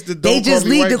that. This the they just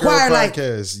lead the choir like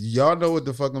y'all know what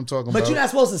the fuck I'm talking about. But you're not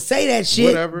supposed to say that shit.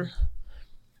 Whatever.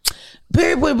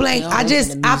 Period, point blank.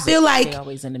 I feel like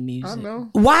always in the music. I know.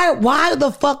 Why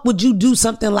the fuck would you do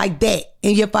something like that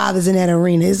and your father's in that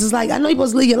arena? It's just like, I know you're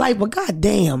supposed to live your life, but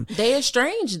goddamn. They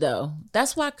estranged though.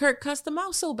 That's why Kirk cussed them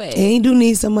out so bad. He do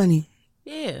need some money.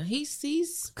 Yeah, he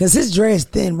sees. Cause his dress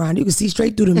thin, Ron. You can see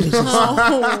straight through them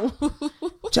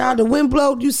bitches. Child, the wind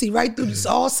blowed, you see right through this,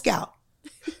 all scalp.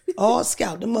 All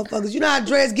scalp. Them motherfuckers. You know how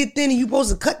dress get thin and you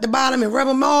supposed to cut the bottom and rub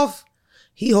them off?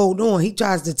 He hold on. He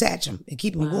tries to attach them and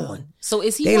keep them going. So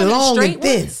is he they one long of the straight and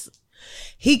thin. ones?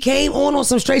 He came on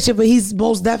some straight shit, but he's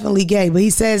most definitely gay. But he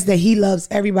says that he loves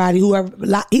everybody,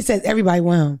 he says everybody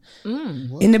around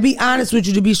him. And to be honest with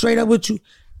you, to be straight up with you,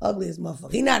 ugly as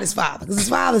motherfucker. He not his father, because his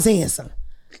father's handsome.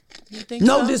 You think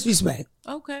no so? disrespect.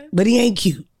 Okay. But he ain't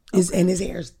cute. And his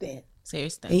hair's thin. His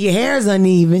hair's thin. And your hair's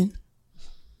uneven.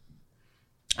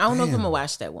 I don't know if I'm going to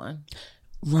watch that one.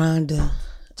 Rhonda.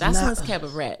 That sounds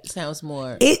cabaret. Sounds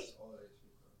more...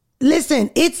 Listen,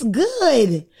 it's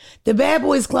good. The Bad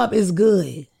Boys Club is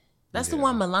good. That's the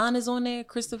one Milan is on there?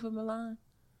 Christopher Milan?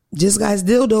 Just got his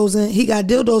dildos in. He got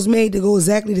dildos made to go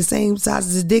exactly the same size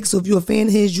as his dick. So if you're a fan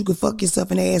of his, you can fuck yourself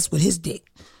in the ass with his dick.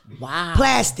 Wow.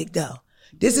 Plastic, though.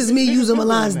 This is me using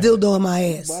Milan's dildo in my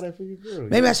ass. Buy that for your girl.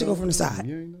 Maybe I should go from the side.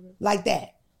 Like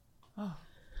that. Oh.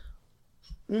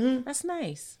 Mm-hmm. That's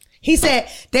nice. He said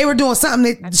they were doing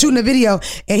something, shooting a video,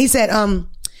 and he said,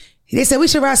 they said we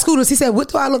should ride scooters. He said, what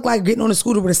do I look like getting on a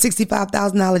scooter with a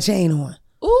 $65,000 chain on?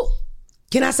 Ooh.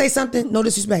 Can I say something? No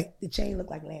disrespect. The chain looked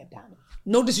like lab diamonds.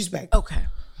 No disrespect. Okay.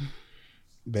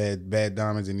 Bad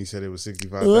diamonds, and he said it was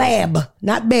 65. Lab,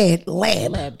 not bad.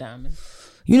 Lab. Lab diamonds.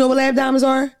 You know what lab diamonds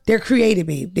are? They're created,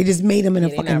 babe. They just made them in a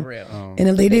fucking. Not real.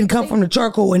 And they didn't come from the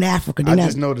charcoal in Africa. I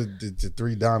just know the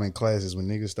 3 diamond classes. When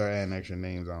niggas start adding extra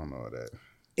names, I don't know that.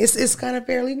 It's kind of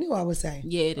fairly new, I would say.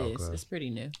 Yeah, it is. It's pretty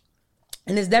new.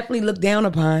 And it's definitely looked down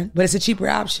upon, but it's a cheaper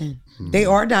option. They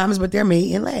are diamonds, but they're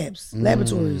made in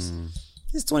laboratories.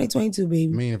 It's 2022, baby.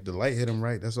 I mean, if the light hit them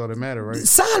right, that's all that matter, right?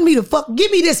 Sign me the fuck.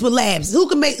 Give me this with labs.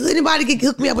 Anybody can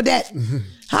hook me up with that?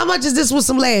 How much is this with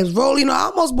some labs? Roll,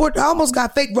 I almost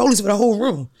got fake rollies for the whole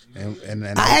room. And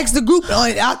I asked the group,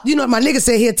 my nigga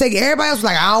said he'll take it. Everybody else was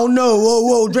like, I don't know.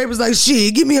 Whoa. Draper's like,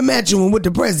 shit, give me a matching one with the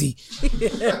Prezi.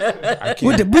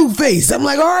 With the blue face. I'm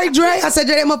like, all right, Dre. I said,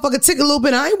 Dre, that motherfucker tick a little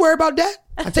bit. I ain't worried about that.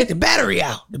 I take the battery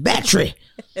out. The battery.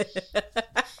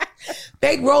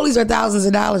 Fake rollies are thousands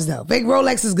of dollars, though. Fake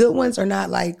Rolexes, good ones, are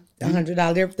not like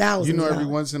 $100. They're thousands. Every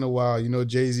once in a while,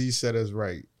 Jay-Z said us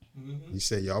right. He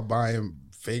said, y'all buying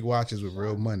fake watches with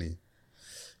real money.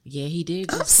 Yeah, he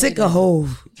did. I'm sick of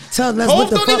Hov telling us what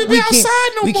the fuck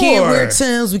we can't wear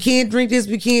Timbs, we can't drink this,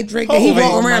 we can't drink that. He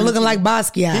walking around looking like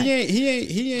Basquiat.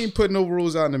 He ain't putting no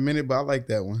rules out in a minute, but I like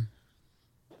that one.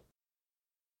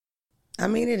 I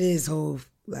mean, it is Hov.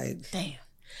 Like, damn.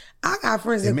 I got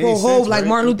friends that quote Hov like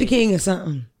Martin Luther King or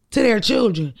something to their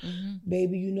children. Mm-hmm.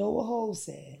 Baby, you know what Hov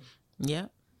said. Yeah.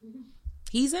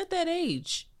 He's at that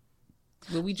age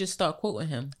where we just start quoting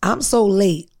him. I'm so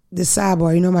late. This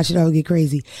sidebar, my shit always get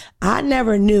crazy. I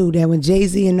never knew that when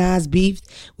Jay-Z and Nas beefed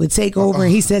would take over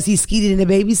and he says he skeeted in the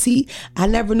baby seat, I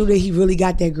never knew that he really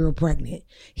got that girl pregnant.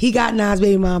 He got Nas'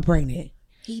 baby mom pregnant.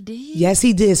 He did? Yes,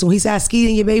 he did. So when he said I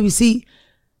skeeted in your baby seat,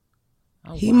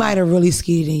 he might have really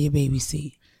skeeted in your baby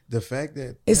seat. The fact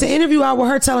that it's an interview out with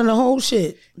her telling the whole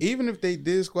shit. Even if they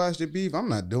did squash the beef, I'm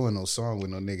not doing no song with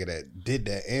no nigga that did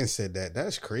that and said that.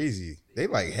 That's crazy. They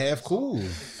like half cool.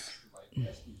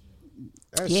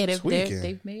 That's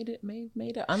they've made it.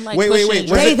 Unlike wait.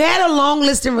 They've had a long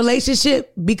lasting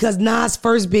relationship because Nas'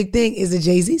 first big thing is a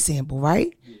Jay-Z sample,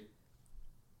 right?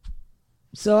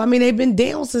 So I mean, they've been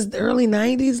down since the early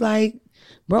 '90s. Like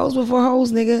bros before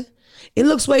hoes, nigga. It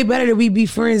looks way better that we be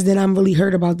friends than I'm really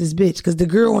hurt about this bitch. Because the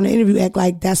girl on the interview act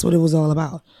like that's what it was all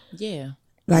about. Yeah.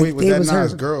 Like, wait, was that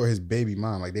Nas' girl or his baby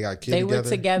mom? Like they got kids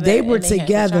together? They were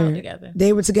together.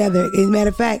 They were together. As a matter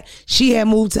of fact, she had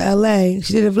moved to LA.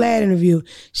 She did a Vlad interview.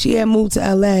 She had moved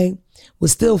to LA,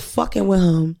 was still fucking with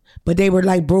him, but they were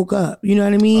like broke up. You know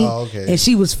what I mean? Oh, okay. And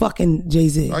she was fucking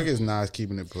Jay-Z. So I guess Nas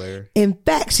keeping it player. In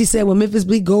fact, she said when Memphis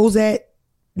Bleek goes at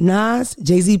Nas,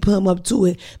 Jay-Z put him up to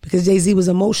it because Jay-Z was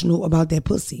emotional about that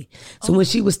pussy. So when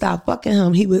she would stop fucking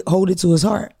him, he would hold it to his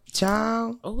heart.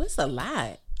 Child. Oh, it's a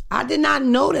lot. I did not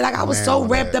know that. Like I was so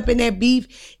wrapped up in that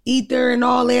beef, ether and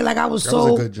all that. Like I was that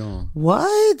so. Was a good joint.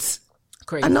 What?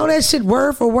 Crazy. I know that shit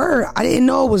word for word. I didn't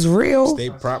know it was real.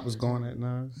 State Prop was going at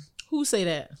Nas. Who say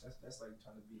that? That's like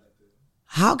trying to be like the.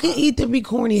 How can ether be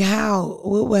corny? How?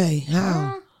 What way?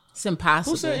 How? It's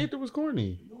impossible. Who said ether was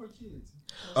corny?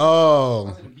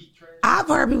 Oh. I've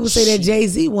heard people say that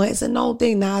Jay-Z won. It's a known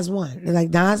thing. Nas won. They're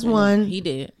like Nas won. He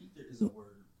did.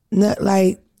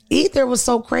 Like ether was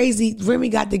so crazy. Remy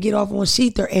got to get off on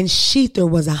Sheether, and Sheether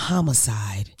was a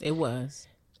homicide. It was.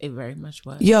 It very much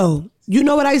was. Yo, you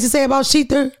know what I used to say about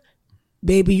Sheether?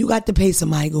 Baby, you got to pay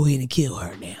somebody to go ahead and kill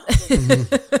her now.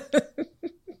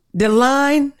 The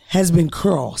line has been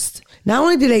crossed. Not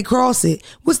only did they cross it,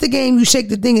 what's the game? You shake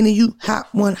the thing and then you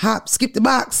hop, skip the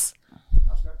box.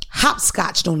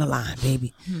 Hopscotched on the line,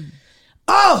 baby.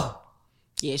 Oh!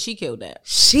 Yeah, she killed that.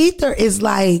 Sheether is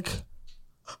like,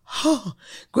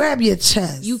 Grab your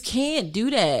chest. You can't do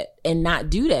that and not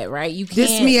do that, right? You can't.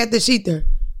 This me at the Sheether.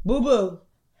 Boo boo.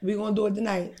 We gonna do it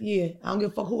tonight. Yeah. I don't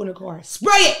give a fuck who in the car.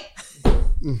 Spray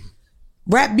it.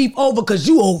 Rap beef over because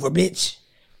you over, bitch.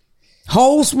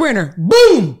 Whole sprinter.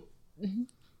 Boom.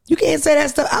 You can't say that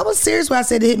stuff. I was serious when I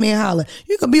said the Hitman holler.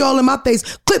 You can be all in my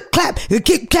face, clip, clap, and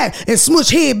kick, clap, and smush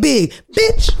head big.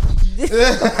 Bitch. Get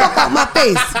the fuck out my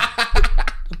face.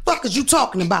 The fuck is you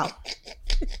talking about?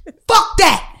 Fuck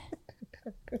that.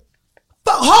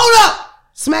 Fuck, hold up.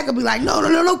 Smack will be like, no,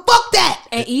 fuck that.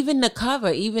 And even the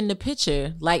cover, even the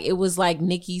picture, like it was like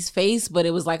Nicki's face, but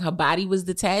it was like her body was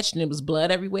detached and it was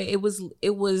blood everywhere. It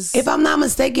was. If I'm not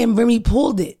mistaken, Remy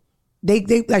pulled it. They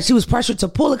like she was pressured to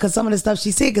pull it because some of the stuff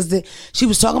she said, because she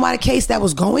was talking about a case that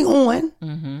was going on.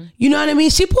 Mm-hmm. You know what I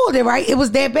mean? She pulled it, right? It was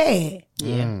that bad.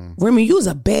 Yeah. Remy, you was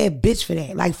a bad bitch for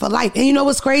that, like for life. And you know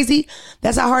what's crazy?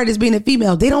 That's how hard it is being a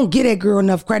female. They don't get that girl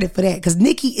enough credit for that because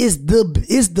Nicki is the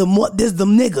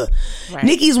nigga. Right.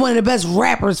 Nicki's one of the best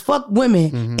rappers. Fuck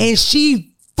women, and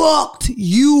she fucked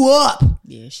you up.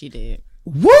 Yeah, she did.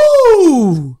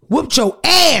 Woo! Whooped your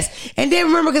ass. And then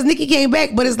remember, because Nicki came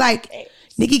back, but it's like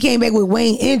Nicki came back with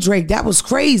Wayne and Drake. That was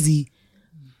crazy.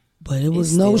 But it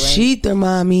was no Sheether,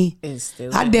 mommy.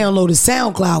 I downloaded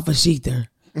SoundCloud for Sheether.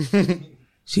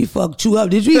 She fucked you up.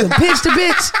 Did you even pitch the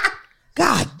bitch?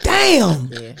 God damn.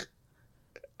 Yeah.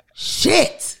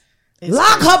 Shit.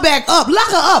 Lock her back up. Lock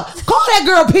her up. Call that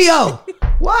girl P.O.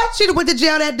 What? She done went to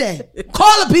jail that day.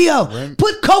 Call her P.O.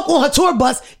 Put coke on her tour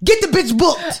bus. Get the bitch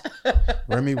booked.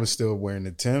 Remy was still wearing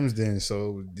the Timbs then,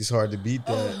 so it's hard to beat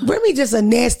that. Remy just a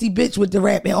nasty bitch with the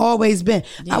rap and always been.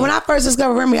 Yeah. When I first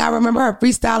discovered Remy, I remember her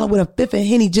freestyling with a fifth and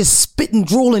Henny, just spitting,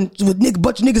 drooling with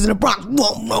bunch of niggas in the Bronx.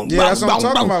 Yeah, that's what I'm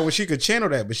talking about. When she could channel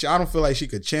that, but I don't feel like she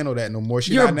could channel that no more.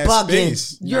 She's not in that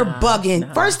space. You're bugging.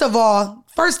 Nah. First of all,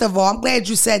 I'm glad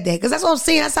you said that because that's what I'm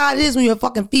saying. That's how it is when you're a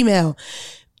fucking female.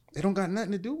 It don't got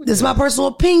nothing to do with this. This is my personal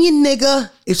opinion, nigga.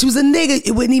 If she was a nigga,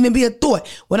 it wouldn't even be a thought.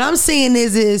 What I'm saying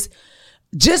is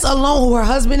just alone who her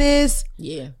husband is,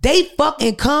 they fuck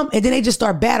and come and then they just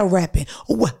start battle rapping.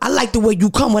 Oh, I like the way you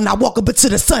come when I walk up into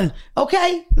the sun.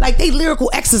 Okay? Like they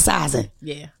lyrical exercising.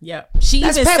 Yeah. She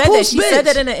even said that. She said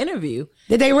that in an interview.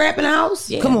 Did they rap in the house?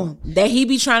 Yeah. Come on. That he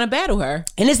be trying to battle her.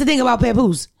 And it's the thing about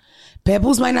Papoose.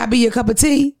 Papoose might not be your cup of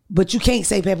tea, but you can't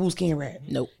say Papoose can't rap.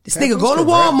 Nope. This nigga go to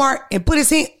Walmart and put his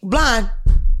hand blind,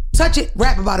 touch it,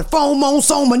 rap about it. Phone on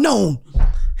Soma known.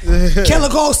 Killer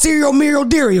called Serial Muriel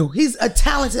Dario. He's a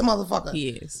talented motherfucker. He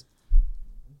is.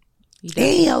 And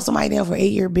he held somebody down for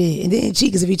 8-year bid and didn't cheat,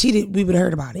 because if he cheated, we would have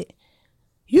heard about it.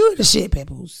 You the shit,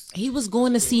 Papoose. He was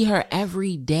going to see her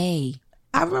every day.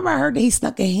 I remember I heard that he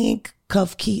snuck a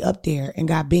handcuff key up there and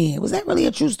got banned. Was that really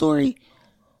a true story?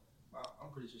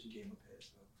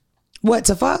 What,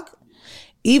 to fuck?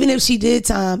 Even if she did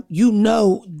time, you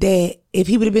know that if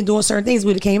he would have been doing certain things, it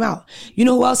would have came out. You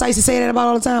know who else I used to say that about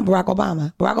all the time? Barack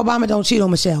Obama. Barack Obama don't cheat on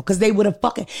Michelle because they would have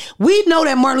fucking... We know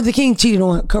that Martin Luther King cheated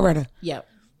on Coretta. Yep.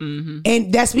 Mm-hmm.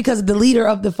 And that's because the leader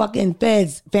of the fucking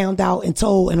feds found out and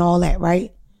told and all that,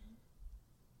 right?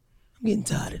 I'm getting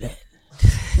tired of that.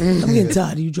 I'm getting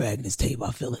tired of you dragging this table.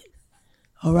 I feel it.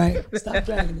 All right? Stop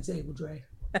dragging the table, Dre.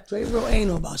 Dre real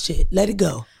anal about shit. Let it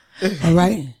go. All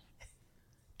right?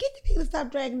 Get the nigga to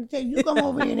stop dragging the table. You come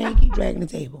over here and keep dragging the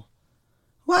table.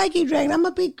 Why I keep dragging? I'm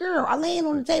a big girl. I land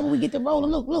on the table. We get to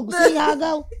rolling. Look. See how I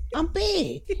go? I'm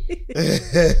big.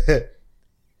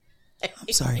 I'm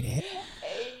sorry, Dad.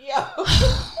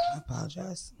 I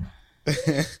apologize.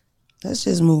 Let's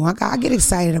just move. I get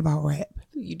excited about rap.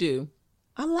 You do.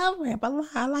 I love rap.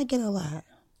 I like it a lot.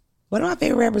 One of my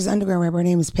favorite rappers, underground rapper, her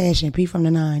name is Passion, P from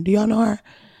the 9. Do y'all know her?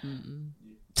 Mm-mm.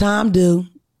 Tom do.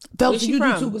 Where's she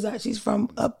from? She's from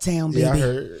Uptown, baby. Yeah, I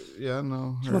heard. Yeah, I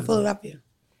know. She's from Philadelphia.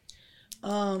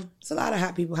 It's a lot of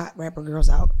hot rapper girls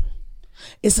out.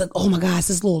 Oh my God, it's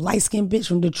this little light-skinned bitch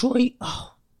from Detroit.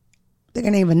 Oh, I think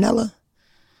her name Vanilla.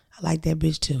 I like that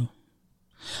bitch too.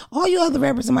 All you other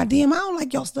rappers in my DM, I don't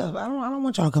like y'all stuff. I don't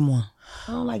want y'all to come on.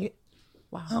 I don't like it.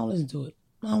 Wow. I don't listen to it.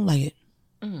 I don't like it.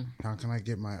 Mm. How can I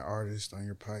get my artist on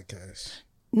your podcast?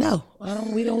 No,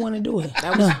 we don't want to do it.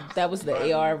 That was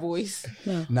the AR voice.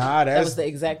 No. Nah, that was the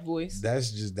exact voice.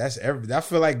 That's every. I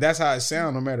feel like that's how it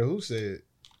sounds, no matter who said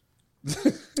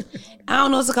it. I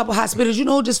don't know. It's a couple hospitals. You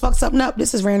know who just fucked something up?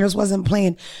 This is Randall's wasn't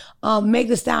playing. Meg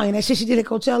Thee Stallion. That shit she did at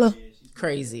Coachella.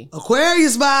 Crazy.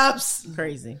 Aquarius vibes.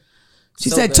 Crazy. She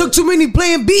said, good. Took too many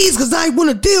playing bees because I ain't want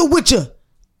to deal with you.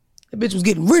 That bitch was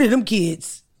getting rid of them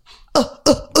kids.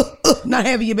 Not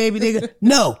having your baby, nigga.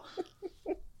 No.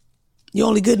 You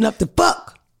only good enough to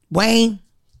fuck, Wayne.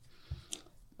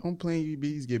 Don't playing you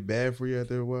bees get bad for you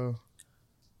after a while?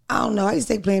 I don't know. I used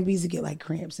to take Plan B's to get like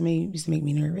cramps. It used to make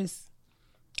me nervous.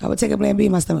 I would take a Plan B,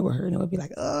 my stomach would hurt, and it would be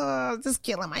like, oh, this is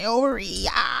killing my ovary.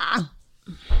 Ah.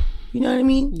 You know what I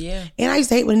mean? Yeah. And I used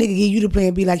to hate when a nigga give you the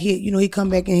Plan B, like he come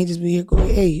back and he just be here, go,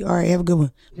 hey, all right, have a good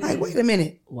one. Like, wait a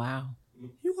minute. Wow.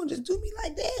 You gonna just do me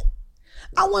like that?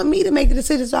 I want me to make the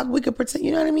decision so we could pretend.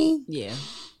 You know what I mean? Yeah.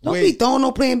 Don't be throwing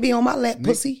no Plan B on my lap,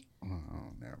 pussy. Oh,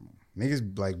 never mind.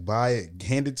 Niggas like buy it,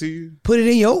 hand it to you. Put it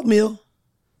in your oatmeal.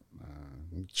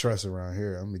 Trust around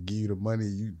here. I'm gonna give you the money.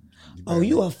 You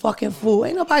you a fucking fool.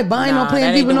 Ain't nobody buying no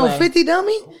Plan B with no 50,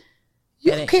 dummy.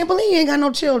 You can't believe you ain't got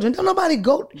no children. Don't nobody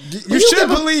go. You should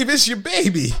believe it's your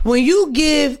baby. When you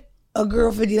give a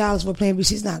girl $50 for Plan B,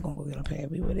 she's not gonna go get a Plan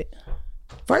B with it.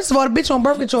 First of all, the bitch on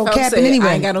birth control capping anyway.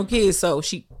 I ain't got no kids, so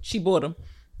she bought them.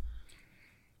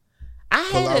 I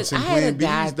had a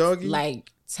guy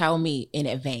like tell me in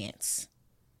advance,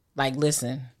 like,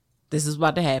 listen, this is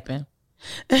about to happen,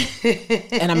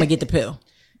 and I'm gonna get the pill.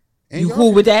 And you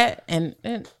cool with that? And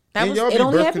that was y'all it. Be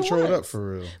birth controlled up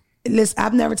for real. Listen,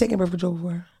 I've never taken birth control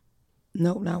before.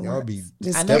 Nope, not y'all once.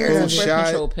 Be I never took birth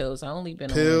control pills. I only been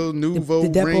pill, on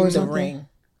Nuvo, ring.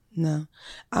 No,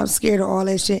 I'm scared of all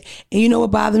that shit. And you know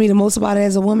what bothers me the most about it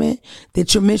as a woman?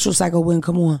 That your menstrual cycle wouldn't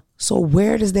come on. So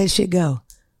where does that shit go?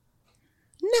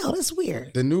 No, that's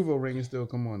weird. The Nuvo ring still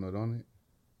come on though, don't it?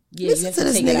 Yeah, listen to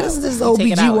this nigga. Listen to this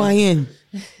OBGYN.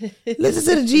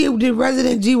 Listen to the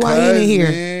resident GYN in here.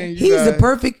 Man, he's the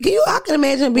perfect. I can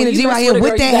imagine him being a GYN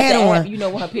with that hat on. You know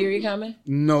when her period coming?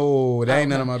 No, that ain't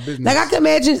none of my business. Like I can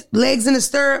imagine legs in the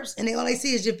stirrups, and all they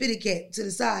see is your fitted cap to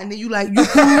the side, and then you like, you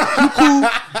cool,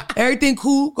 everything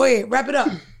cool. Go ahead, wrap it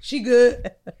up. She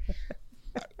good.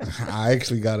 I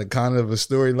actually got a kind of a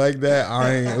story like that.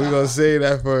 We gonna say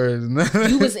that first.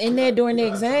 You was in there during the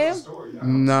exam?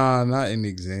 Nah, not in the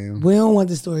exam. We don't want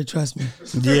the story, trust me.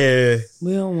 Yeah.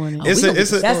 We don't want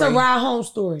it. That's a ride home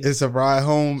story. It's a ride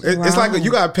home. It's like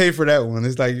you gotta pay for that one.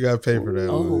 It's like you gotta pay for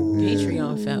that one.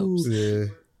 Patreon Phelps. Yeah.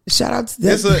 Shout out to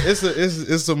that.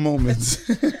 It's a moment.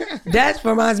 That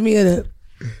reminds me of the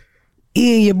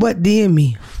in your butt DM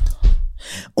me.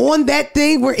 On that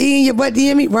thing where in your butt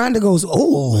DM me, Rhonda goes,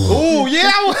 oh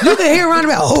yeah. You can hear Rhonda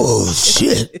about, oh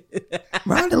shit.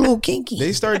 Rhonda a little kinky.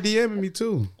 They start DMing me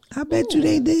too. I bet you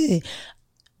they did.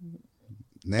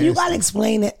 Nasty. You gotta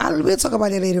explain it. We'll talk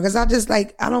about that later because I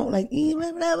don't like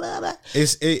blah, blah, blah, blah.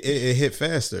 It hit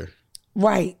faster.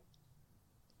 Right.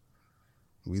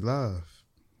 We live.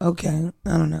 Okay.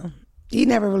 I don't know. He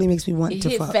never really makes me want to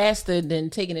fuck. It hit faster than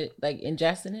taking it, like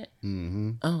ingesting it?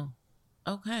 Mm-hmm. Oh.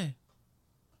 Okay.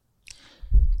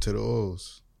 To the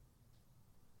oils.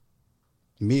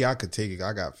 Me, I could take it.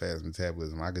 I got fast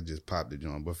metabolism. I could just pop the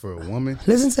joint. But for a woman,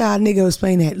 listen to how a nigga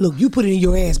explain that. Look, you put it in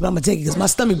your ass, but I'm gonna take it because my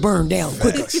stomach burned down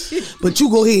quicker. But you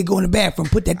go ahead, go in the bathroom,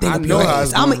 put that thing up your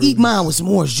ass. I'm gonna eat mine with some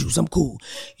orange juice. I'm cool.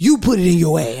 You put it in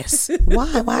your ass.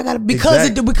 Why? Why I gotta?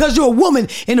 Because you're a woman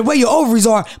and the way your ovaries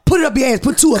are. Put it up your ass.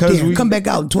 Put two up there. Come back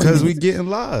out in 20 minutes. Because we getting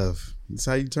live. That's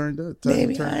how you turned up.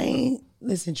 Baby, I ain't.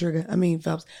 Listen,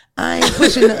 Phelps. I ain't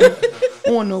pushing nothing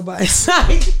on nobody's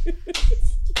side.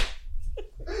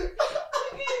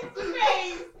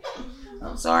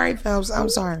 I'm sorry, Phelps. I'm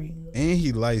sorry. And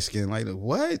he light skinned. Like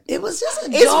what? It was just a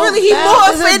joke. It's really he more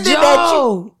offended that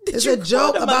you. It's a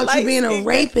joke about you being a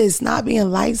rapist, not being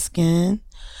light skinned.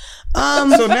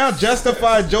 So now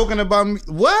justify joking about me.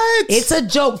 What? It's a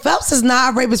joke. Phelps is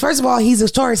not a rapist. First of all, he's a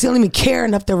tourist. He don't even care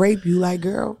enough to rape you. Like,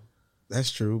 girl. That's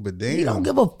true, but damn. You don't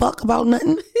give a fuck about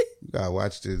nothing. You gotta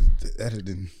watch the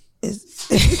editing.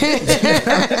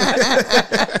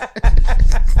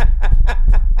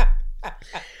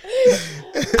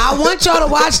 I want y'all to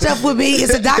watch stuff with me.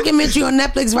 It's a documentary on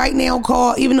Netflix right now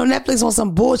called, even though Netflix on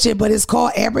some bullshit, but it's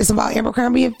called It's about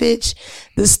Abercrombie & Fitch,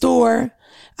 the store.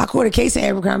 I caught a case of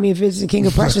Abercrombie & Fitch and King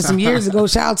of Prussia some years ago.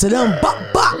 Shout out to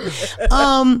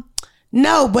them.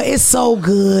 No, but it's so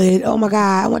good. Oh my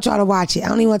God. I want y'all to watch it. I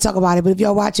don't even want to talk about it, but if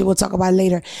y'all watch it, we'll talk about it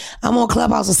later. I'm on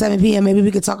Clubhouse at 7 p.m. Maybe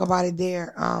we could talk about it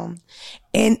there.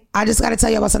 And I just got to tell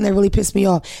you about something that really pissed me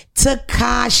off.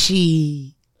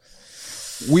 Tekashi.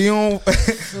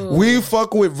 We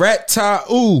fuck with Rat Ta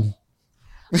Ooh.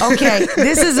 Okay,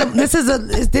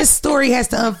 this story has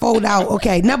to unfold out.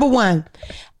 Okay, number one,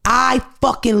 I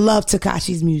fucking love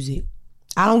Tekashi's music.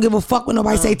 I don't give a fuck when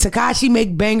nobody say Tekashi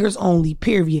make bangers only.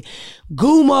 Period.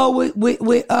 Gummo with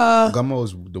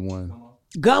Gummo's the one.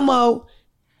 Gummo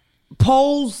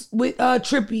pose with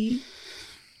Trippie.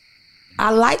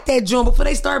 I like that joint before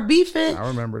they start beefing. I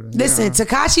remember that. Listen,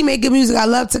 Tekashi make good music. I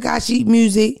love Tekashi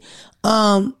music.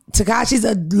 Tekashi's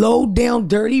a low down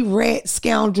dirty rat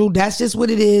scoundrel. That's just what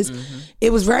it is. Mm-hmm.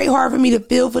 It was very hard for me to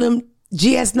feel for them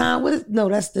GS9. No,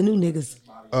 that's the new niggas.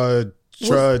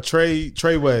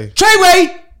 Treyway.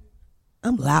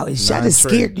 I'm loud as shit. I just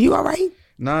scared. You all right?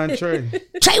 Trey.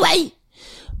 Treyway.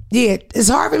 Yeah, it's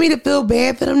hard for me to feel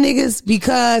bad for them niggas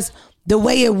because the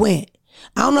way it went.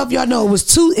 I don't know if y'all know,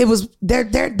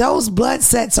 those blood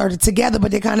sets are together,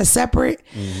 but they're kind of separate.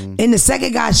 Mm-hmm. And the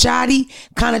second guy, Shotti,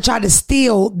 kind of tried to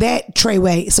steal that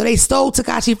Treyway. So they stole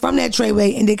Tekashi from that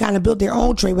Treyway and they kind of built their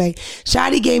own Treyway.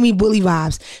 Shotti gave me bully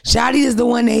vibes. Shotti is the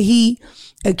one that he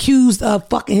accused of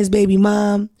fucking his baby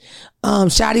mom.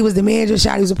 Shotti was the manager.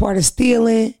 Shotti was a part of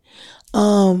stealing.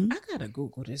 I gotta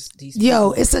Google this.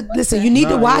 Listen. You need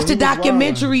to watch the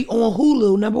documentary on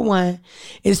Hulu. Number one,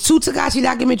 it's 2 Tekashi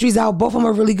documentaries out. Both of them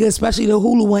are really good, especially the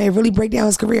Hulu one. It really break down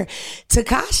his career.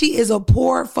 Tekashi is a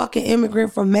poor fucking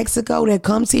immigrant from Mexico that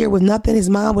comes here with nothing. His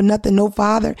mom with nothing, no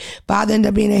father. Father ended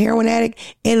up being a heroin addict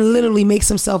and literally makes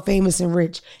himself famous and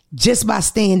rich just by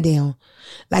staying down.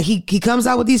 Like he comes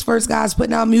out with these first guys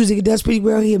putting out music. It does pretty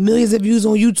well. He had millions of views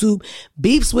on YouTube,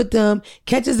 beefs with them,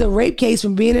 catches a rape case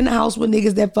from being in the house with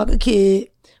niggas that fuck a kid,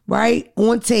 right?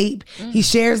 On tape. He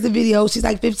shares the video. She's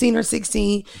like 15 or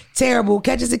 16. Terrible.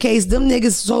 Catches the case. Them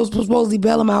niggas supposedly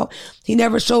bail him out. He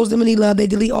never shows them any love. They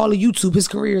delete all of YouTube. His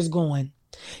career is gone.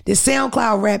 The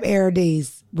SoundCloud rap era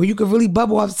days where you could really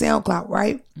bubble off SoundCloud,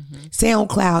 right? Mm-hmm.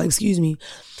 SoundCloud, excuse me.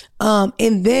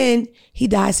 And then he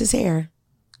dyes his hair.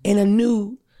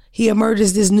 And he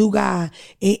emerges this new guy,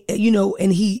 and,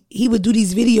 and he would do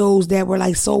these videos that were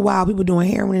like so wild. People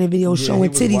doing heroin in the videos, showing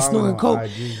titties, snorting coke.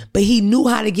 But he knew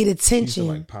how to get attention. He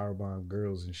used to like powerbomb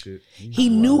girls and shit. He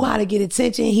knew how to get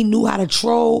attention. He knew how to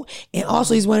troll. And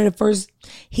also he is one of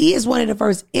the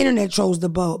first internet trolls to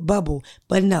bubble.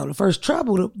 But no, let's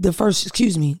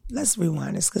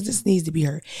rewind this because this needs to be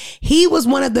heard. He was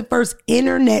one of the first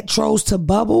internet trolls to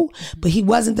bubble, but he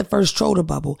wasn't the first troll to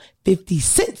bubble. 50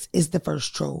 Cent is the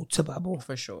first troll to bubble.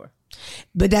 For sure.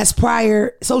 But that's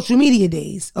prior social media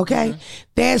days, okay? Mm-hmm.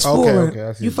 Fast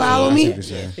forward. You follow me?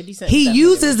 He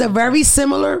uses a very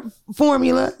similar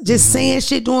formula, just saying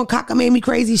shit, doing cockamamie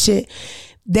crazy shit.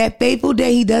 That fateful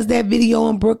day he does that video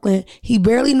in Brooklyn, he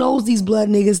barely knows these blood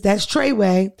niggas. That's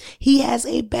Treyway. He has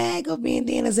a bag of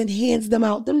bandanas and hands them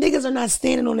out. Them niggas are not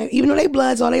standing on there, even though they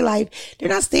bloods all their life. They're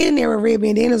not standing there with red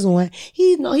bandanas on.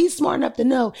 He's smart enough to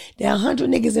know that 100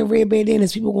 niggas in red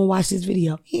bandanas, people gonna watch this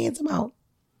video. He hands them out.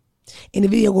 And the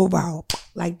video go viral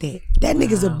like that. That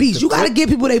nigga's a beast. You gotta give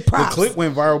people their props. The clip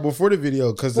went viral before the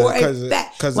video because of all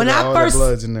the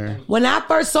bloods in there. When I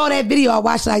first saw that video, I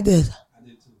watched it like this.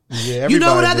 Yeah, you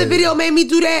know what other video made me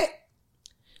do that?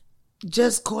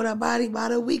 Just caught a body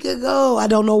about a week ago. I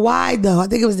don't know why though. I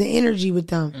think it was the energy with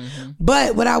them. Mm-hmm.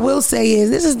 But what I will say is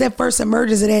this is the first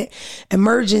emergence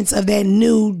of that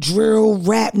new drill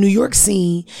rap New York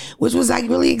scene, which was like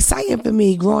really exciting for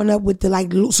me growing up with the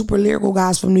like super lyrical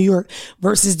guys from New York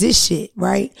versus this shit,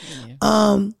 right?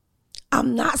 Yeah.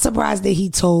 I'm not surprised that he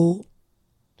told.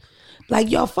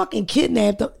 Like y'all fucking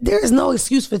kidnapped them. There is no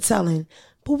excuse for telling.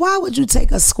 But why would you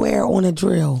take a square on a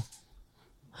drill?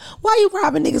 Why you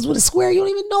robbing niggas with a square? You don't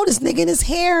even know this nigga and his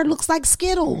hair looks like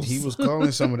Skittles. He was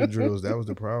calling some of the drills. That was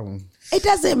the problem. It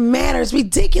doesn't matter. It's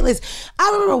ridiculous.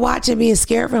 I remember watching, being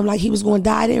scared for him like he was going to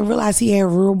die. I didn't realize he had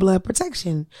real blood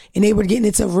protection. And they were getting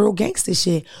into real gangster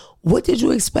shit. What did you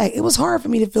expect? It was hard for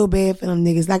me to feel bad for them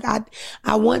niggas. Like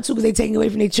I want to because they taking away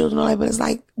from their children and all that. But it's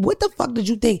like, what the fuck did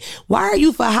you think? Why are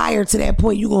you for hire to that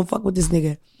point? You gonna fuck with this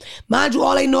nigga? Mind you,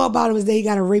 all they know about him is that he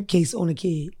got a rape case on a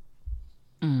kid.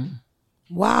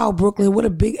 Wow, Brooklyn, what a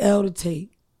big L to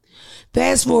take.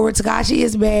 Fast forward, Tekashi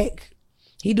is back.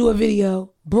 He do a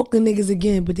video. Brooklyn niggas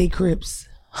again, but they Crips.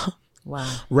 Wow.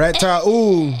 Rat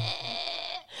Tattoo.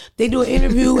 They do an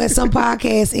interview at some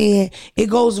podcast and it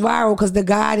goes viral because the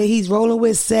guy that he's rolling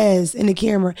with says in the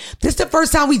camera, this is the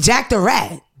first time we jacked a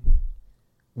rat.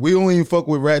 We don't even fuck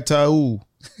with Rat Tattoo.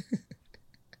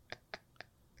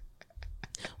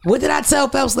 What did I tell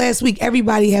Phelps last week?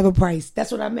 Everybody have a price.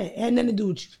 That's what I meant. It had nothing to do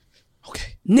with you.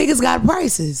 Okay. Niggas got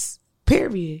prices.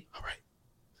 Period. All right.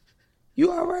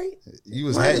 You all right? You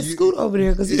was happy. Scoot over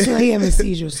there because he having a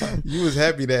seizure or something. You was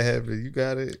happy that happened. You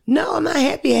got it. No, I'm not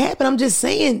happy it happened. I'm just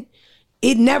saying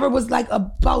it never was like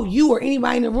about you or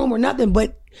anybody in the room or nothing,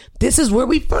 but this is where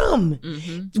we from.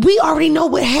 Mm-hmm. We already know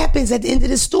what happens at the end of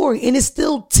the story. And it's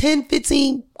still 10,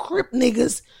 15 Crip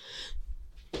niggas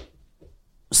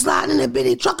sliding in a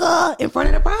bitty trucker in front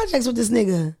of the projects with this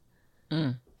nigga.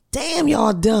 Damn,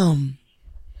 y'all dumb.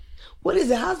 What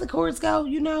is it? How's the chorus go?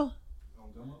 You know?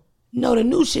 No, the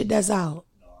new shit that's out.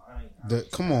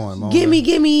 Come on, man.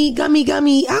 Gimme,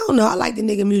 gummy. I don't know. I like the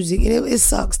nigga music. And it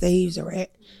sucks that he's a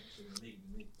rat.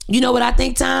 You know what I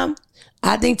think, Tom?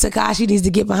 I think Tekashi needs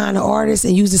to get behind the artist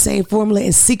and use the same formula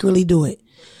and secretly do it.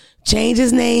 Change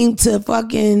his name to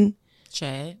fucking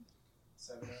Chad.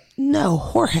 No,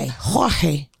 Jorge.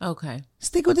 Okay.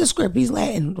 Stick with the script. He's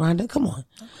Latin, Rhonda. Come on.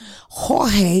 Okay.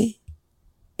 Jorge.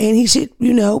 And he should,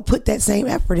 put that same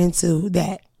effort into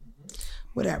that.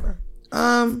 Whatever.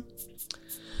 The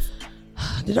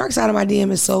dark side of my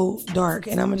DM is so dark,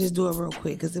 and I'm going to just do it real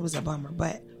quick because it was a bummer.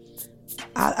 But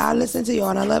I listen to y'all,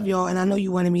 and I love y'all, and I know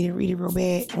you wanted me to read it real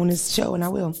bad on this show, and I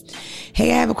will.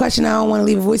 Hey, I have a question. I don't want to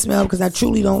leave a voicemail because I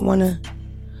truly don't want to.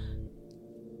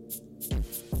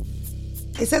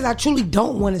 It says I truly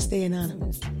don't want to stay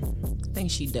anonymous. I think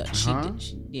she does.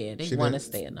 They want to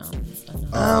stay anonymous.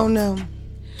 I don't know.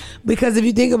 Because if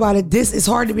you think about it, this is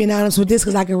hard to be anonymous with this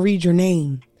because I can read your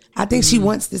name. I think she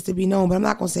wants this to be known, but I'm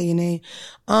not going to say your name.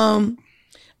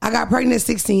 I got pregnant at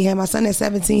 16, had my son at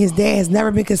 17. His dad has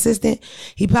never been consistent.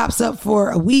 He pops up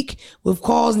for a week with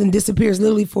calls and disappears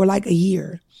literally for like a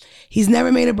year. He's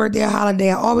never made a birthday or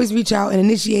holiday. I always reach out and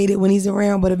initiate it when he's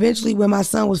around, but eventually when my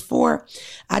son was 4,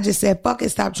 I just said, fuck it,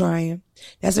 stop trying.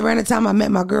 That's around the time I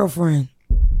met my girlfriend.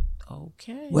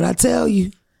 Okay. What I tell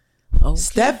you? Okay.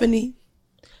 Stephanie,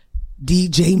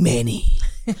 DJ Manny.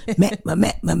 Matt,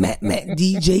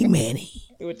 DJ Manny.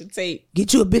 With the tape.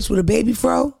 Get you a bitch with a baby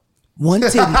fro, one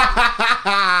titty.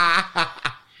 That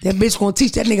bitch gonna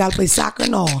teach that nigga how to play soccer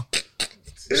and all.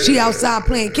 She outside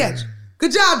playing catch.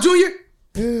 Good job, Junior.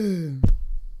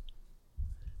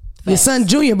 Your son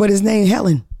Junior, but his name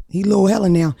Helen. He little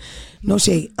Helen now. No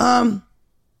shade.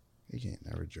 He can't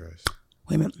never dress.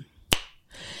 Wait a minute.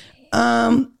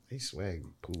 He swag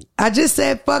poop. I just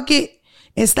said fuck it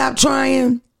and stop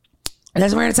trying. And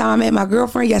that's around the time I met my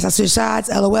girlfriend. Yes, I switched sides.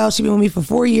 LOL. She been with me for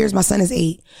 4 years. My son is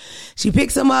 8. She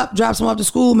picks him up, drops him off to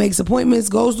school, makes appointments,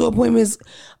 goes to appointments,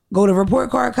 go to report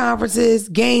card conferences,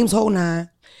 games, whole nine.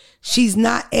 She's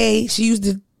not she used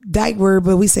the dyke word,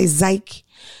 but we say zyke.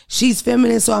 She's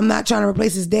feminine, so I'm not trying to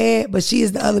replace his dad, but she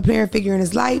is the other parent figure in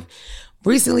his life.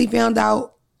 Recently found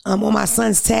out on my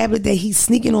son's tablet that he's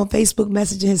sneaking on Facebook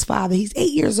messaging his father. He's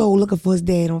 8 years old looking for his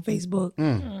dad on Facebook.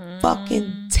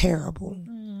 Fucking terrible.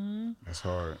 That's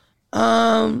hard.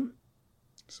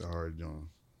 It's a hard job.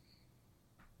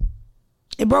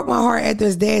 It broke my heart after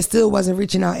his dad still wasn't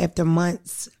reaching out after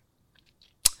months.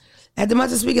 After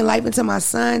months of speaking life into my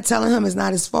son, telling him it's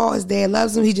not his fault. His dad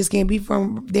loves him. He just can't be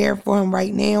there for him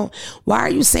right now. Why are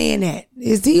you saying that?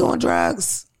 Is he on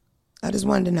drugs? I just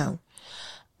wanted to know.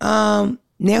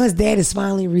 Now his dad is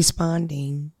finally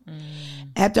responding.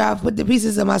 After I put the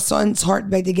pieces of my son's heart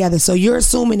back together. So you're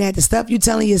assuming that the stuff you're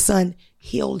telling your son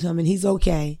healed him and he's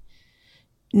okay.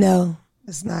 No,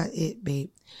 that's not it, babe.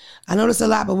 I know this a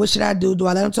lot, but what should I do? Do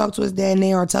I let him talk to his dad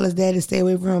now or tell his dad to stay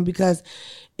away from him? Because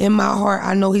in my heart,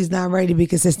 I know he's not ready to be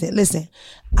consistent. Listen,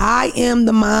 I am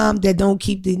the mom that don't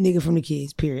keep the nigga from the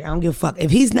kids, period. I don't give a fuck. If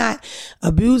he's not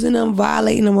abusing them,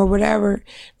 violating them or whatever,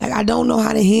 like I don't know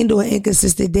how to handle an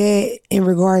inconsistent dad in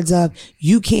regards of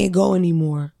you can't go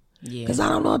anymore. Yeah. Because I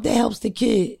don't know if that helps the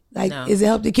kid. Like, Is it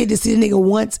help the kid to see the nigga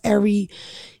once every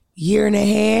year and a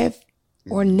half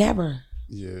or never?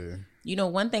 Yeah. You know,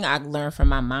 one thing I learned from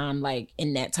my mom, like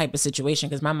in that type of situation,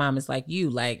 because my mom is like you,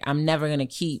 like I'm never going to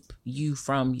keep you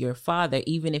from your father,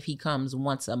 even if he comes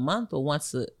once a month or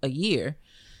once a year.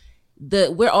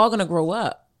 We're all going to grow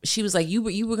up. She was like, you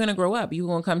were going to grow up. You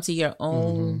were going to come to your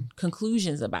own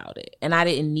conclusions about it. And I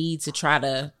didn't need to try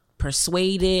to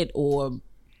persuade it or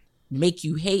make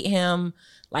you hate him.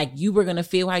 Like you were going to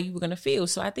feel how you were going to feel.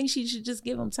 So I think she should just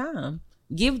give him time.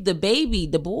 Give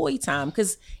the boy time.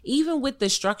 Because even with the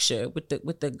structure, with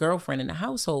the girlfriend in the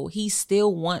household, he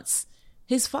still wants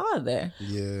his father.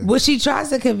 Yeah. What she tries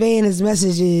to convey in his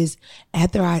message is,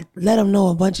 after I let him know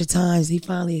a bunch of times, he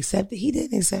finally accepted. He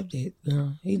didn't accept it,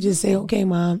 girl. He just said, okay,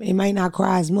 mom. It might not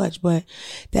cry as much, but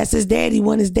that's his dad. He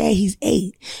want his dad. He's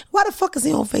 8. Why the fuck is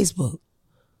he on Facebook?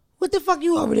 What the fuck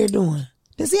you over there doing?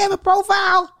 Does he have a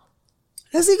profile?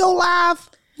 Does he go live?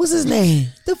 What's his name?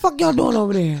 The fuck y'all doing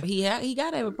over there? He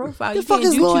gotta have a profile. The fuck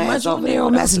is little ass over there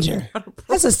on Messenger?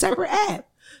 That's a separate app.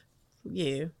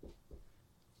 Yeah.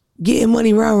 Getting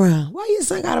money round. Why your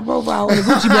son got a profile on a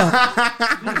Gucci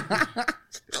belt?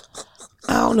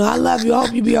 I don't know. I love you. I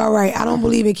hope you be all right. I don't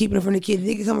believe in keeping it from the kid.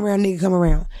 Nigga come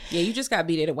around. Yeah, you just gotta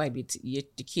be there to wipe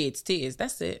the kids' tears.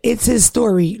 That's it. It's his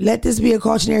story. Let this be a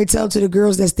cautionary tale to the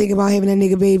girls that's thinking about having that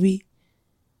nigga baby.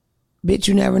 Bitch,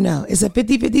 you never know. It's a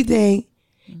 50-50 thing.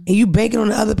 And you banking on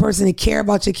the other person to care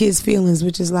about your kid's feelings,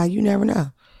 which is like, you never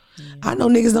know. Yeah. I know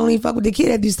niggas don't even fuck with the kid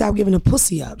after you stop giving a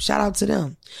pussy up. Shout out to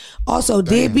them. Also,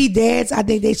 deadbeat dads, I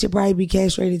think they should probably be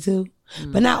castrated too.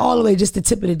 But not all the way, just the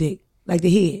tip of the dick. Like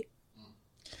the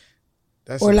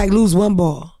head. Or like lose one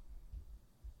ball.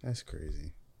 That's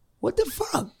crazy. What the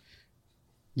fuck?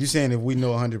 You saying if we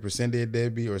know 100% they're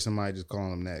deadbeat or somebody just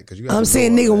calling them that? Cause you I'm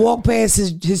saying nigga walk past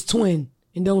his twin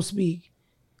and don't speak.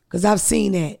 Cause I've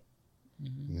seen that.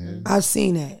 Yeah. I've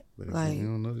seen that. But if you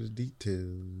don't know the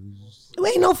details. There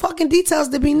ain't no fucking details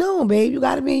to be known, babe. You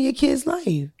gotta be in your kid's life.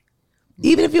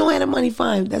 Even if you don't have the money,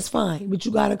 fine. That's fine. But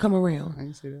you gotta come around. I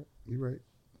ain't say that. You right.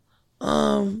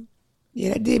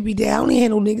 Yeah, that did be that. I only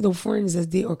had no friends that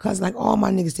did or cousins. Like all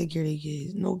my niggas take care of their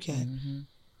kids. No cap.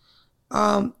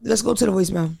 Mm-hmm. Let's go to the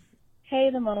voicemail. Hey,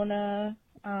 Damona.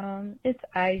 It's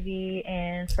Ivy,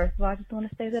 and first of all, I just want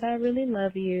to say that I really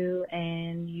love you,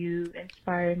 and you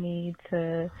inspire me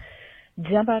to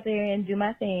jump out there and do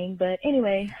my thing. But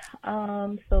anyway,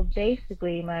 so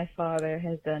basically, my father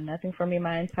has done nothing for me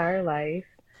my entire life.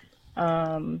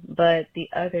 But the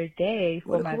other day,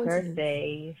 for my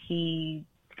birthday, he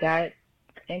got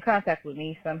in contact with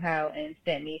me somehow and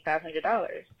sent me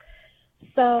 $500.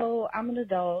 So I'm an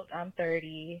adult, I'm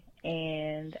 30,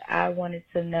 and I wanted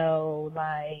to know,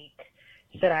 like,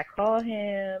 should I call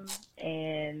him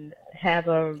and have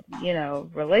a,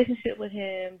 relationship with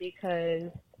him, because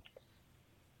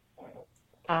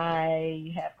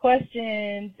I have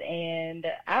questions and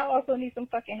I also need some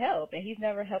fucking help, and he's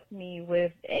never helped me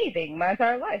with anything my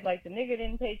entire life. Like, the nigga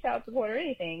didn't pay child support or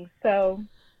anything, so.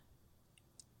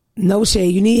 No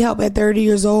shade. You need help at 30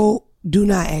 years old. Do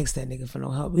not ask that nigga for no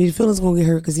help. Your feelings gonna get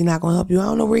hurt because he's not gonna help you. I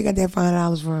don't know where he got that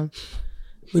 $5 from,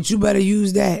 but you better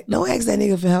use that. Don't ask that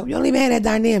nigga for help. You don't even have that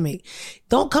dynamic.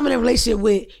 Don't come in a relationship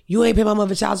with, you ain't pay my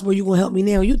mother child support, you gonna help me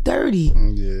now. You 30.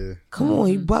 Yeah. Come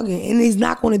on, you bugging. And he's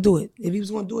not gonna do it. If he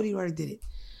was gonna do it, he already did it.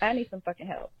 I need some fucking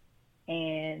help.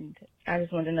 And I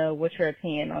just want to know what your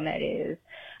opinion on that is.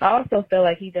 I also feel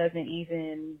like he doesn't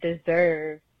even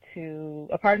deserve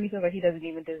a part of me feels like he doesn't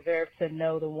even deserve to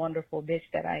know the wonderful bitch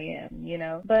that I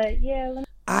am, But yeah.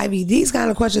 Ivy, these kind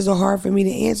of questions are hard for me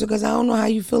to answer because I don't know how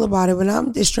you feel about it. When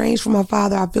I'm estranged from my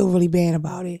father, I feel really bad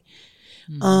about it.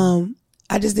 Mm-hmm.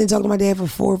 I just didn't talk to my dad for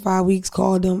 4 or 5 weeks,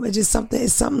 called him. It's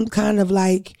something kind of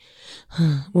like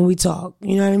when we talk,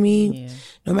 you know what I mean? Yeah.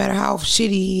 No matter how shitty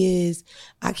he is,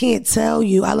 I can't tell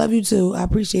you. I love you too. I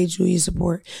appreciate you and your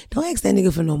support. Don't ask that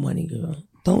nigga for no money, girl.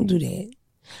 Don't do that.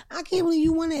 I can't believe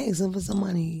you want to ask him for some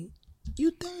money.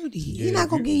 You 30. Yeah, he's not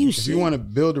going to give you shit. If you want to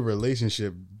build a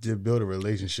relationship, just build a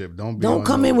relationship. Don't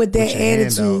come in with that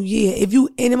attitude. Yeah.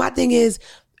 And my thing is,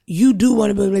 you do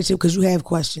want to build a relationship because you have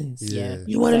questions. Yeah.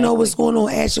 You want to know what's going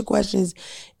on, ask your questions,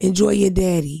 enjoy your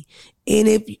daddy. And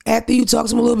if after you talk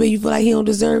to him a little bit, you feel like he don't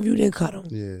deserve you, then cut him.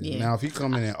 Yeah. Now if he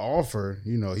come in and offer,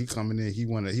 he coming in, he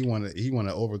wanna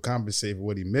overcompensate for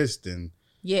what he missed, and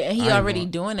yeah, and he already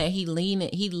doing that. He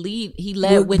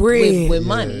led with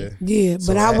money. Yeah,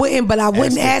 but I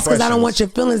wouldn't ask because I don't want your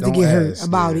feelings to get hurt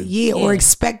about it. Yeah, or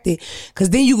expect it,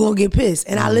 because then you gonna get pissed.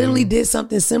 And I literally did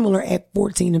something similar at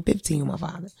 14 and 15 with my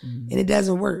father, and it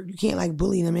doesn't work. You can't like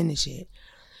bully them into shit.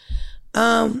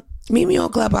 Meet me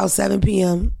on Clubhouse 7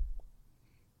 p.m.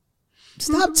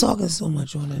 Stop talking so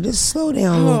much on it. Just slow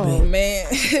down a little bit. Oh,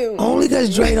 man. Only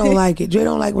because Dre don't like it. Dre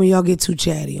don't like when y'all get too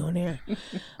chatty on there.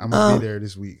 I'm going to be there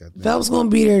this week, I think. Phelps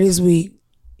going to be there this week.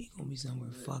 He going to be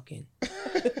somewhere fucking.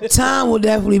 Tom will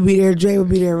definitely be there. Dre will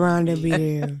be there. Rhonda will be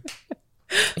there.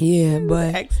 Yeah,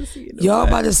 but y'all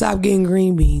about to stop getting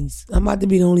green beans. I'm about to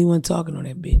be the only one talking on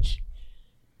that bitch.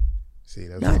 See,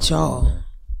 that's not y'all.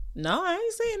 No, I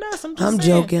ain't saying that. I'm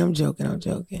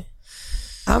joking.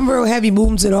 I'm real heavy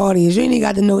moving to the audience. You ain't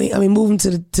got to know. I mean, moving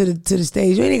to the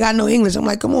stage. You ain't got no English. I'm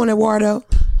like, come on, Eduardo.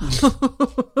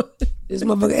 This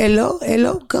motherfucker,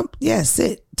 hello, come, yeah,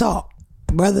 sit, talk,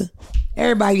 brother.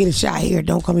 Everybody get a shot here.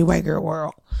 Don't call me white girl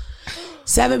world.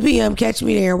 7 p.m. Catch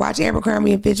me there. Watch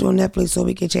Abercrombie and Fitch on Netflix so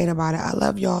we can chat about it. I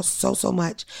love y'all so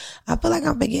much. I feel like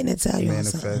I'm forgetting to tell y'all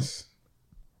something.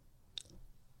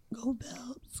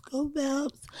 Go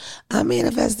Bells. I'm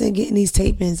manifesting getting these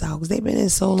tape-ins out because they've been in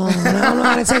so long. And I don't know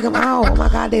how to take them out. Oh my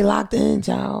God, they locked in,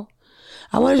 y'all.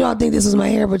 I wanted y'all to think this was my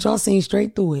hair, but y'all seen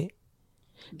straight through it.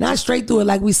 Not straight through it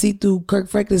like we see through Kirk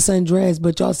Franklin's sundress,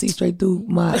 but y'all see straight through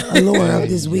my allure of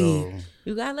this wig.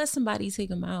 You gotta let somebody take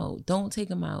them out. Don't take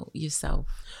them out yourself.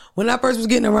 When I first was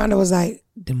getting around, I was like,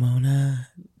 Damona,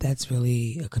 that's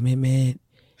really a commitment.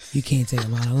 You can't take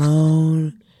them out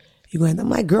alone. I'm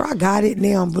like, girl, I got it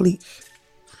now.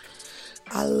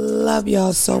 I love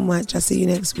y'all so much. I'll see you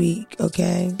next week,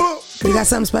 okay? We got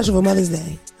something special for Mother's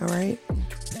Day, all right?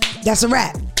 That's a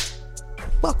wrap.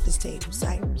 Fuck this table,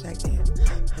 site.